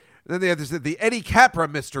Rockford Friends. And then they had the Eddie Capra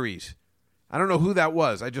Mysteries. I don't know who that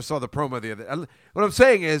was. I just saw the promo the other. What I'm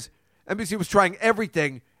saying is NBC was trying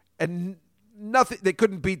everything, and nothing. They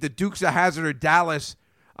couldn't beat the Dukes of Hazzard or Dallas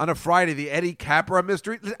on a Friday, the Eddie Capra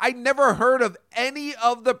Mystery. I never heard of any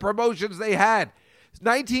of the promotions they had.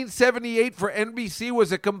 1978 for NBC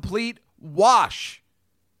was a complete wash.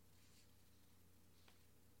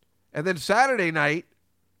 And then Saturday night,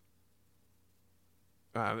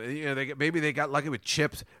 maybe they got lucky with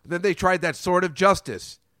Chips. Then they tried that Sword of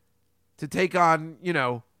Justice to take on,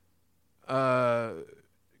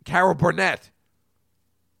 Carol Burnett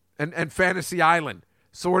and Fantasy Island.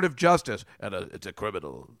 Sword of Justice. And it's a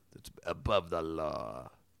criminal. It's above the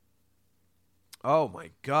law. Oh,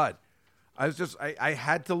 my God. I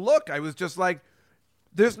had to look. I was just like,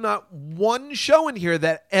 there's not one show in here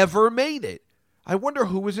that ever made it. I wonder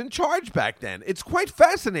who was in charge back then. It's quite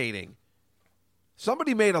fascinating.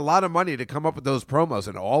 Somebody made a lot of money to come up with those promos,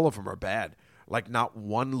 and all of them are bad. Like, not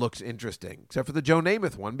one looks interesting, except for the Joe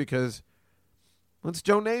Namath one, because it's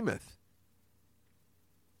Joe Namath.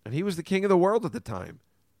 And he was the king of the world at the time.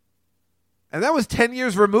 And that was 10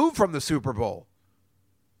 years removed from the Super Bowl.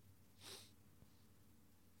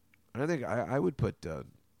 I think I would put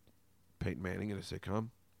Peyton Manning in a sitcom.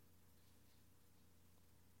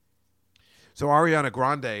 So Ariana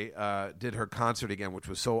Grande did her concert again, which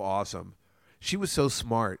was so awesome. She was so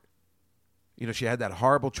smart. You know, she had that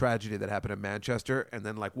horrible tragedy that happened in Manchester, and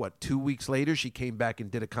then, 2 weeks later, she came back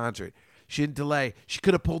and did a concert. She didn't delay. She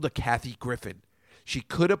could have pulled a Kathy Griffin. She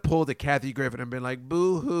could have pulled a Kathy Griffin and been like,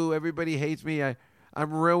 boo-hoo, everybody hates me.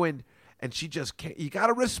 I'm ruined. And she just can't. You got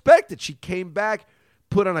to respect it. She came back,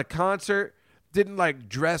 put on a concert, didn't,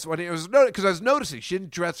 dress. It was because I was noticing. She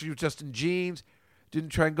didn't dress. She was just in jeans. Didn't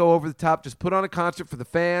try and go over the top. Just put on a concert for the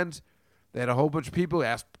fans. They had a whole bunch of people.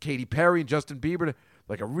 Asked Katy Perry and Justin Bieber to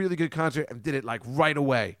a really good concert, and did it right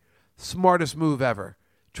away. Smartest move ever.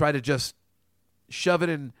 Try to just shove it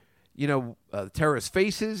in, terrorists'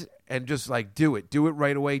 faces and just do it. Do it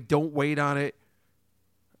right away. Don't wait on it.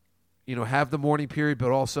 Have the mourning period,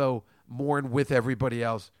 but also mourn with everybody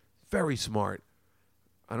else. Very smart.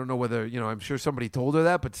 I don't know whether, I'm sure somebody told her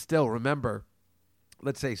that, but still, remember,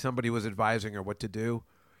 let's say somebody was advising her what to do.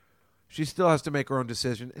 She still has to make her own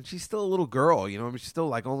decision, and she's still a little girl, she's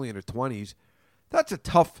still only in her 20s. That's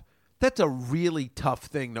a really tough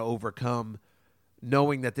thing to overcome,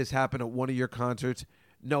 knowing that this happened at one of your concerts,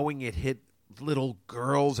 knowing it hit little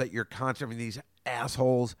girls at your concert, these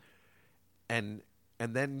assholes, and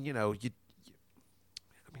then, are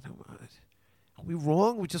we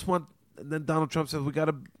wrong? We just want, and then Donald Trump says we got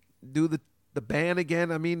to do the ban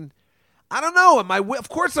again. I don't know. Of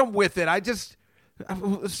course I'm with it.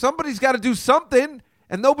 Somebody's got to do something,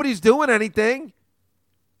 and nobody's doing anything.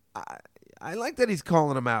 I like that he's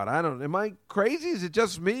calling them out. Am I crazy? Is it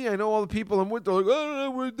just me? I know all the people I'm with, they're like, I don't know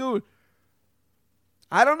what we're doing.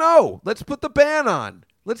 I don't know. Let's put the ban on.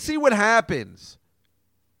 Let's see what happens.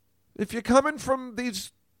 If you're coming from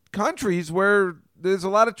these countries where there's a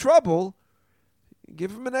lot of trouble,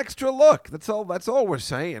 give them an extra look. That's all we're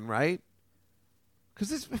saying, right?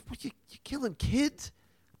 Because you're killing kids?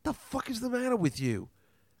 What the fuck is the matter with you?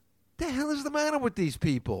 What the hell is the matter with these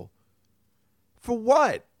people? For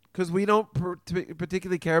what? Because we don't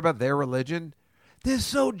particularly care about their religion? They're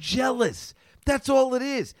so jealous. That's all it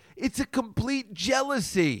is. It's a complete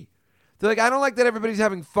jealousy. They're like, I don't like that everybody's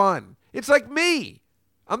having fun. It's like me.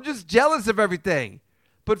 I'm just jealous of everything.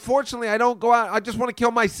 But fortunately, I don't go out. I just want to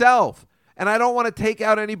kill myself. And I don't want to take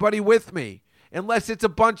out anybody with me. Unless it's a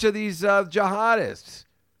bunch of these jihadists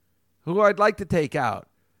who I'd like to take out.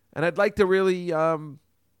 And I'd like to really, I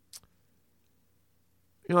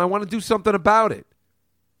want to do something about it.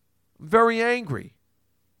 I'm very angry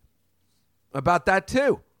about that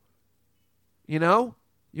too. You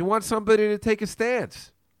want somebody to take a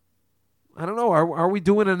stance. I don't know. Are we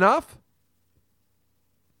doing enough?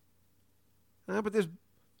 How about this?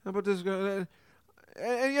 And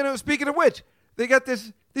speaking of which, they got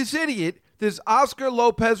this idiot, this Oscar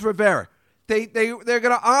Lopez Rivera. They're going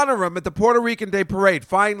to honor him at the Puerto Rican Day Parade.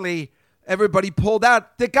 Finally, everybody pulled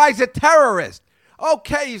out. The guy's a terrorist.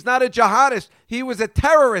 Okay, he's not a jihadist. He was a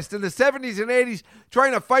terrorist in the 70s and 80s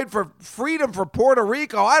trying to fight for freedom for Puerto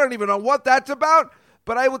Rico. I don't even know what that's about,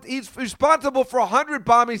 but he's responsible for 100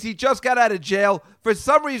 bombings. He just got out of jail. For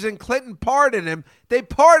some reason, Clinton pardoned him. They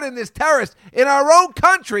pardoned this terrorist in our own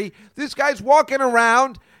country. This guy's walking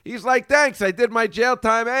around. He's like, thanks, I did my jail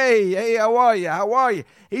time. Hey, how are you?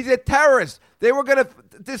 He's a terrorist. They were going to,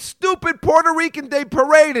 this stupid Puerto Rican Day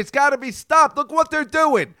Parade, it's got to be stopped. Look what they're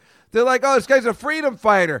doing. They're like, oh, this guy's a freedom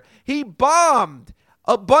fighter. He bombed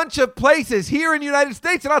a bunch of places here in the United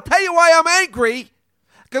States. And I'll tell you why I'm angry.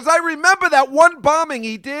 Because I remember that one bombing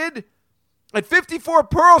he did at 54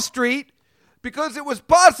 Pearl Street. Because it was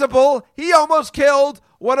possible he almost killed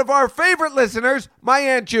one of our favorite listeners, my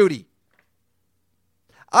Aunt Judy.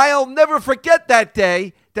 I'll never forget that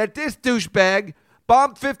day that this douchebag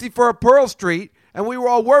bombed 54 Pearl Street. And we were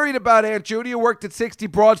all worried about Aunt Judy, who worked at 60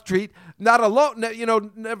 Broad Street. Not alone,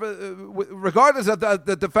 never, regardless of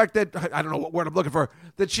the fact that, I don't know what word I'm looking for,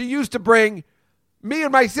 that she used to bring me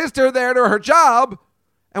and my sister there to her job,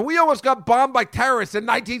 and we almost got bombed by terrorists in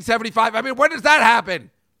 1975. When does that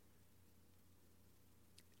happen?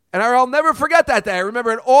 And I'll never forget that day. I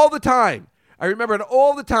remember it all the time.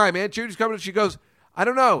 Aunt Judy's coming and she goes, I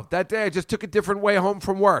don't know, that day I just took a different way home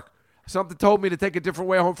from work. Something told me to take a different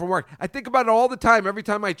way home from work. I think about it all the time. Every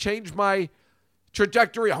time I change my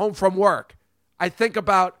trajectory home from work, I think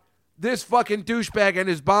about this fucking douchebag and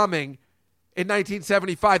his bombing in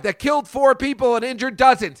 1975 that killed 4 people and injured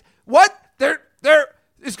dozens. What?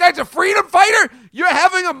 This guy's a freedom fighter? You're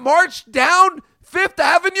having a march down Fifth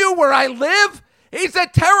Avenue where I live? He's a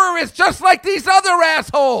terrorist just like these other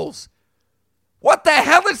assholes. What the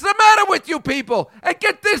hell is the matter with you people? And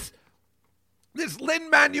get this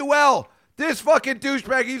Lin-Manuel, this fucking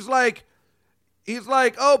douchebag, he's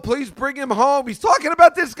like, oh, please bring him home. He's talking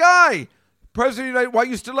about this guy. President of the United, while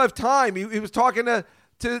you still have time. He was talking to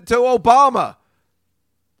Obama.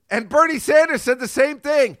 And Bernie Sanders said the same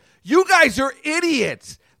thing. You guys are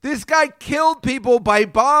idiots. This guy killed people by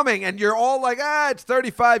bombing, and you're all like, it's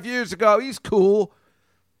 35 years ago. He's cool.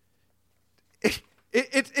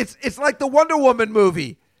 It's like the Wonder Woman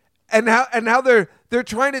movie, and how they're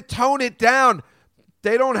trying to tone it down.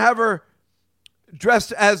 They don't have her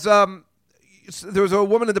dressed as there was a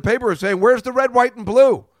woman in the paper saying, "Where's the red, white, and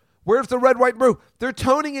blue? Where's the red, white, and blue?" They're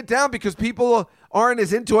toning it down because people aren't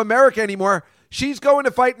as into America anymore. She's going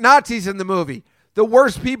to fight Nazis in the movie, the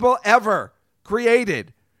worst people ever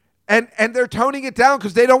created. And they're toning it down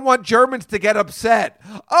because they don't want Germans to get upset.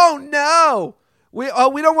 Oh, no. We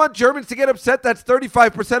don't want Germans to get upset. That's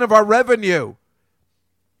 35% of our revenue.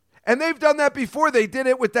 And they've done that before. They did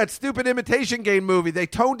it with that stupid Imitation Game movie. They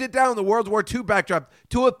toned it down, the World War II backdrop,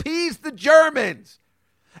 to appease the Germans.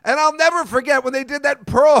 And I'll never forget when they did that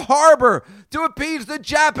Pearl Harbor to appease the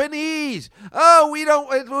Japanese. Oh, we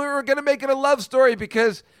were going to make it a love story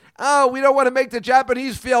because, we don't want to make the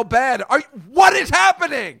Japanese feel bad. What is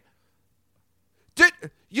happening?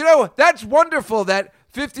 That's wonderful that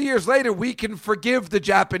 50 years later we can forgive the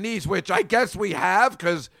Japanese, which I guess we have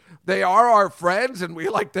because they are our friends and we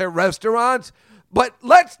like their restaurants. But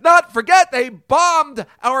let's not forget they bombed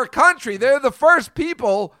our country. They're the first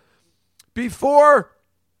people before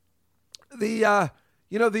the,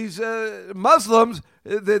 these Muslims,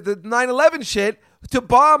 the 9/11 shit, to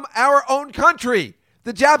bomb our own country.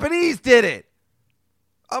 The Japanese did it.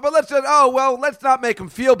 But let's not make them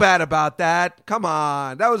feel bad about that. Come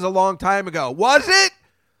on. That was a long time ago. Was it?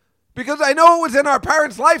 Because I know it was in our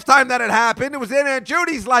parents' lifetime that it happened. It was in Aunt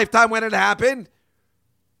Judy's lifetime when it happened.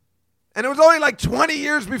 And it was only like 20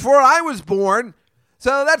 years before I was born.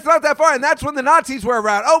 So that's not that far. And that's when the Nazis were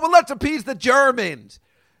around. Oh, well, let's appease the Germans.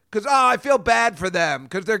 Because, I feel bad for them.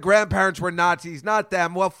 Because their grandparents were Nazis, not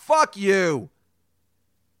them. Well, fuck you.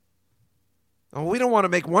 Oh, we don't want to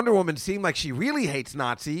make Wonder Woman seem like she really hates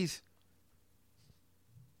Nazis.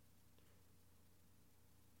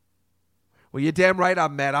 Well, you're damn right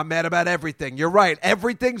I'm mad. I'm mad about everything. You're right.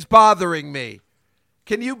 Everything's bothering me.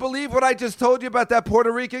 Can you believe what I just told you about that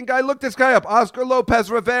Puerto Rican guy? Look this guy up, Oscar Lopez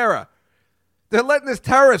Rivera. They're letting this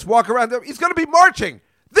terrorist walk around there. He's going to be marching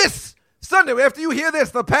this Sunday. After you hear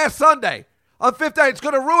this, the past Sunday, on 5th Day, it's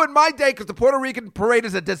going to ruin my day because the Puerto Rican parade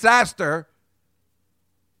is a disaster.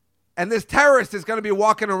 And this terrorist is going to be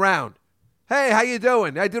walking around. Hey, how you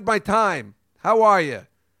doing? I did my time. How are you?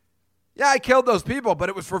 Yeah, I killed those people, but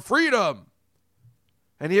it was for freedom.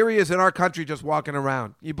 And here he is in our country just walking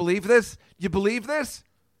around. You believe this? You believe this?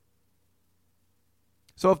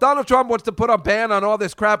 So if Donald Trump wants to put a ban on all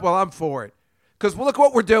this crap, well, I'm for it. Because look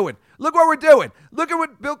what we're doing. Look what we're doing. Look at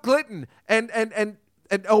what Bill Clinton and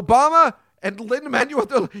Obama and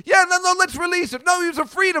Lin-Manuel. Yeah, no, let's release him. No, he was a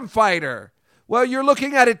freedom fighter. Well, you're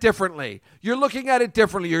looking at it differently.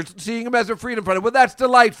 You're seeing him as a freedom fighter. Well, that's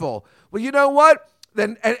delightful. Well, you know what?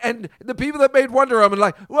 Then and the people that made Wonder Woman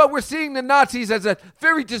like, well, we're seeing the Nazis as a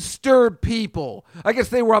very disturbed people. I guess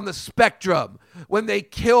they were on the spectrum when they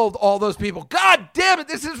killed all those people. God damn it,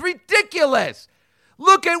 this is ridiculous.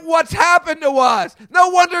 Look at what's happened to us. No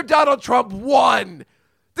wonder Donald Trump won.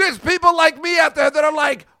 There's people like me out there that are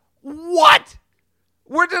like, what?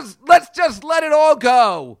 Let's just let it all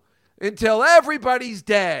go until everybody's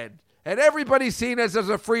dead. And everybody's seen as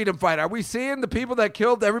a freedom fighter. Are we seeing the people that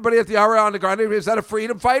killed everybody at the Ariana Grande? Is that a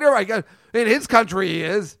freedom fighter? I guess in his country he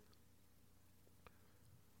is.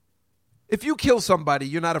 If you kill somebody,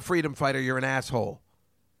 you're not a freedom fighter. You're an asshole.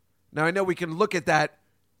 Now, I know we can look at that,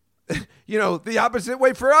 the opposite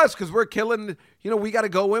way for us because we're killing, we got to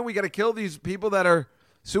go in. We got to kill these people that are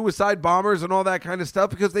suicide bombers and all that kind of stuff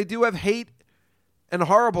because they do have hate and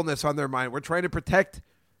horribleness on their mind. We're trying to protect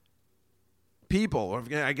people. Or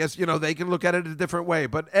I guess, they can look at it a different way.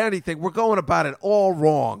 But anything, we're going about it all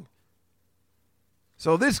wrong.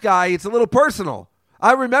 So this guy, it's a little personal.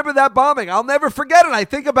 I remember that bombing. I'll never forget it. I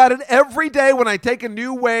think about it every day when I take a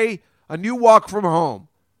new walk from home.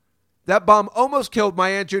 That bomb almost killed my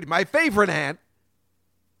Aunt Judy, my favorite aunt.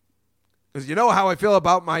 Because you know how I feel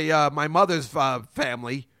about my mother's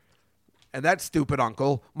family and that stupid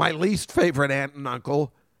uncle, my least favorite aunt and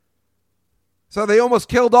uncle. So they almost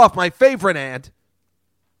killed off my favorite aunt.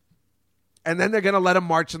 And then they're going to let him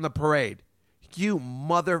march in the parade. You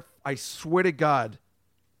mother... I swear to God.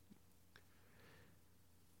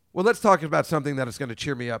 Well, let's talk about something that is going to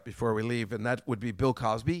cheer me up before we leave, and that would be Bill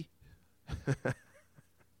Cosby.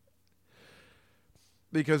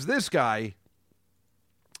 Because this guy,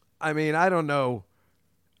 I mean, I don't know.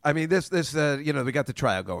 I mean, this we got the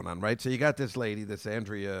trial going on, right? So you got this lady, this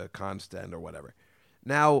Andrea Constand or whatever.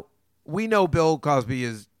 Now, we know Bill Cosby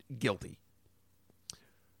is guilty.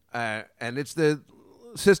 And it's the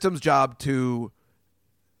system's job to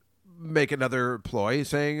make another ploy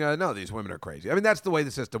saying, no, these women are crazy. I mean, that's the way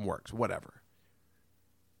the system works, whatever.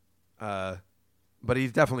 But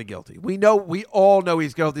he's definitely guilty. We all know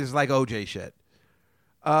he's guilty. It's like OJ shit.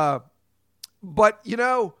 But,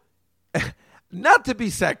 not to be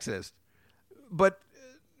sexist, but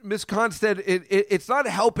Miss Constead, it's not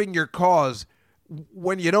helping your cause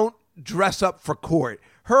when you don't dress up for court.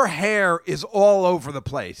 Her hair is all over the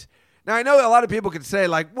place. Now, I know a lot of people can say,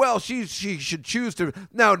 like, well, she should choose to.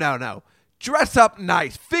 No. Dress up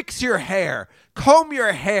nice. Fix your hair. Comb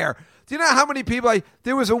your hair. Do you know how many people?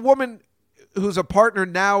 There was a woman who's a partner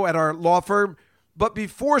now at our law firm, but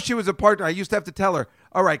before she was a partner, I used to have to tell her,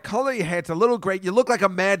 all right, color your hair. It's a little great. You look like a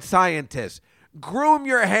mad scientist. Groom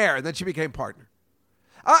your hair. And then she became partner.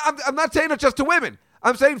 I'm not saying it just to women.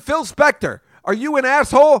 I'm saying Phil Spector. Are you an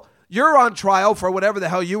asshole? You're on trial for whatever the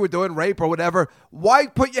hell you were doing, rape or whatever. Why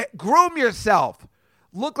groom yourself?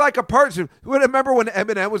 Look like a person. Remember when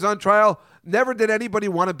Eminem was on trial? Never did anybody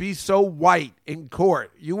want to be so white in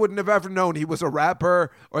court. You wouldn't have ever known he was a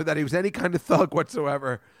rapper or that he was any kind of thug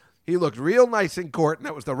whatsoever. He looked real nice in court, and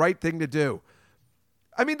that was the right thing to do.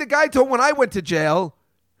 I mean, the guy told when I went to jail,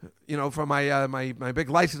 for my big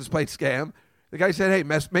license plate scam, the guy said, hey,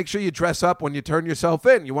 make sure you dress up when you turn yourself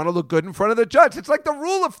in. You want to look good in front of the judge. It's like the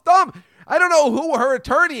rule of thumb. I don't know who her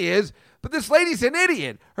attorney is, but this lady's an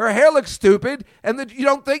idiot. Her hair looks stupid, and you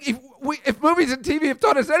don't think if movies and TV have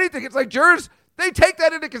taught us anything, it's like jurors, they take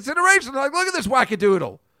that into consideration. They're like, look at this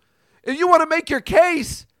wackadoodle. If you want to make your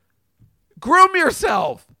case, groom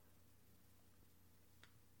yourself.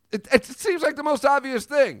 It seems like the most obvious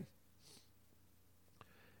thing.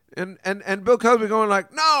 And Bill Cosby going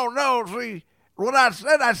like, no, see, what I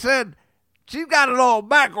said, she got it all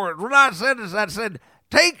backwards. What I said is,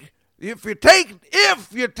 if you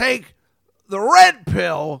take the red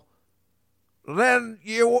pill, then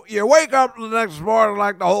you wake up the next morning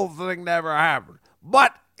like the whole thing never happened.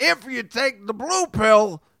 But if you take the blue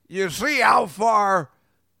pill, you see how far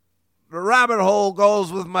the rabbit hole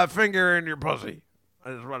goes with my finger in your pussy.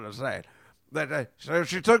 I just want to say so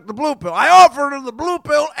she took the blue pill. I offered her the blue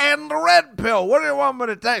pill and the red pill. What do you want me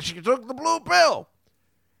to take? She took the blue pill.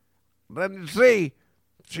 Then you see,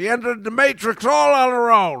 she entered the matrix all on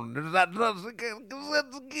her own.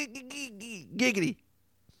 Giggity.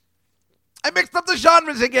 I mixed up the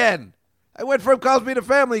genres again. I went from Cosby to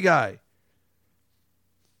Family Guy.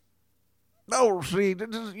 No, see,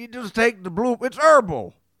 you just take the blue. It's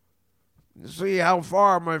herbal. You see how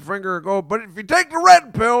far my finger goes. But if you take the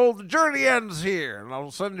red pill, the journey ends here. And I'll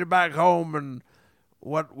send you back home in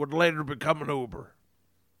what would later become an Uber.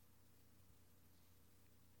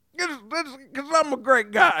 Because I'm a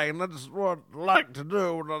great guy, and that's what I like to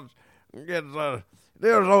do.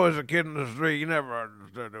 There was always a kid in the street. You never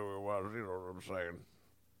understood who he was. You know what I'm saying.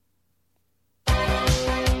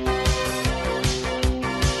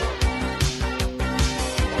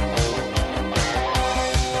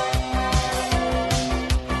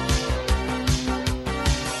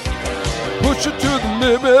 Push it to the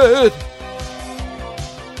limit.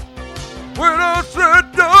 When I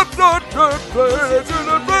said don't play to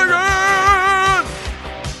the biggin'.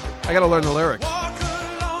 I gotta learn the lyrics. Walk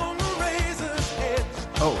along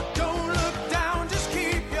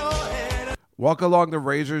the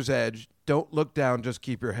razor's edge. Don't look down, just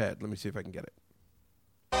keep your head. Let me see if I can get it.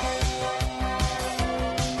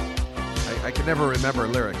 I can never remember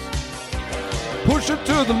lyrics. Push it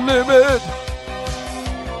to the limit.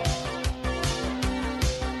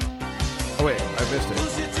 Oh, wait, I missed it.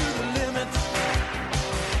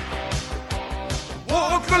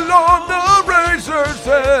 Walk along the razor's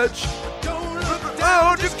edge. Don't look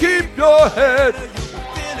down, just keep your head.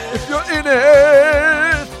 If you're in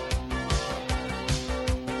it.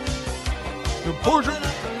 You push it,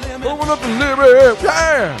 going up the limit.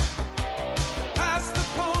 Yeah. Past the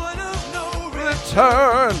point of no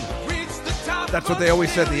return. That's what they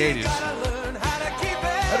always said in the 80s. How to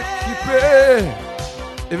keep it.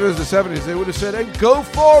 If it was the 70s, they would have said, hey, go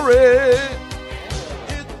for it.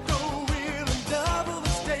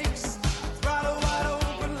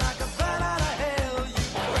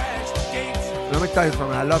 Let me tell you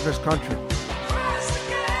something. I love this country.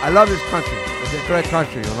 I love this country. It's a great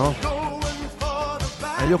country, you know.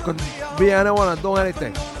 And you can be anyone and do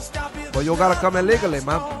anything. But you gotta come in legally,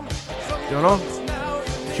 man. You know?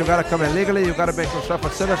 You gotta come in legally, you gotta make yourself a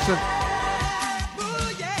citizen.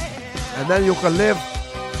 And then you can live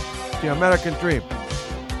the American dream,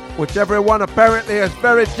 which everyone apparently is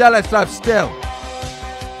very jealous of still.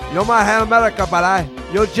 You might have America, but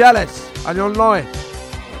you're jealous, and you know it.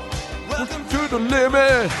 Pushing to the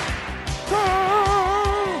limit.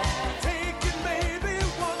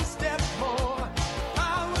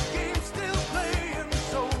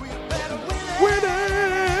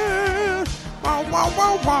 Winning! Wow, wow,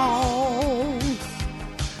 wow, wow.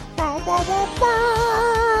 Wow, wow, wow,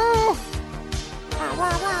 wow. Wow,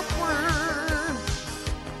 wow, wow, wow.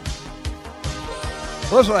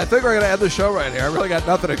 Listen, I think we're going to end the show right here. I really got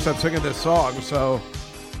nothing except singing this song, so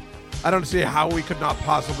I don't see how we could not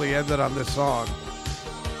possibly end it on this song.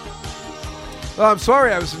 Well, I'm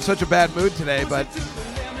sorry I was in such a bad mood today, but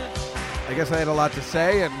I guess I had a lot to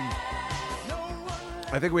say, and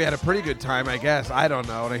I think we had a pretty good time, I guess. I don't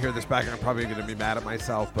know. When I hear this back, I'm probably going to be mad at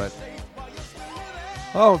myself, but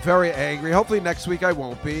I'm very angry. Hopefully next week I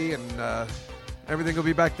won't be, and everything will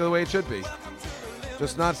be back to the way it should be.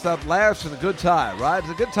 Just nonstop laughs and a good time, right?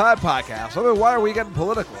 It's a good time podcast. I mean, why are we getting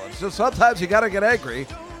political? It's just sometimes you got to get angry,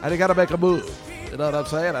 and you got to make a move. You know what I'm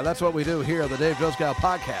saying? And that's what we do here on the Dave Juskow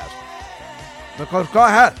podcast. Because, go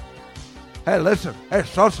ahead. Hey, listen. Hey,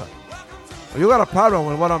 Sosa. You got a problem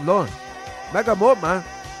with what I'm doing. Make a move, man.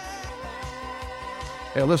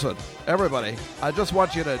 Hey, listen, everybody, I just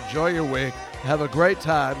want you to enjoy your week. Have a great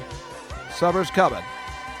time. Summer's coming.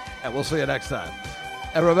 And we'll see you next time.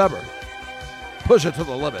 And remember, push it to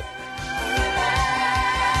the limit.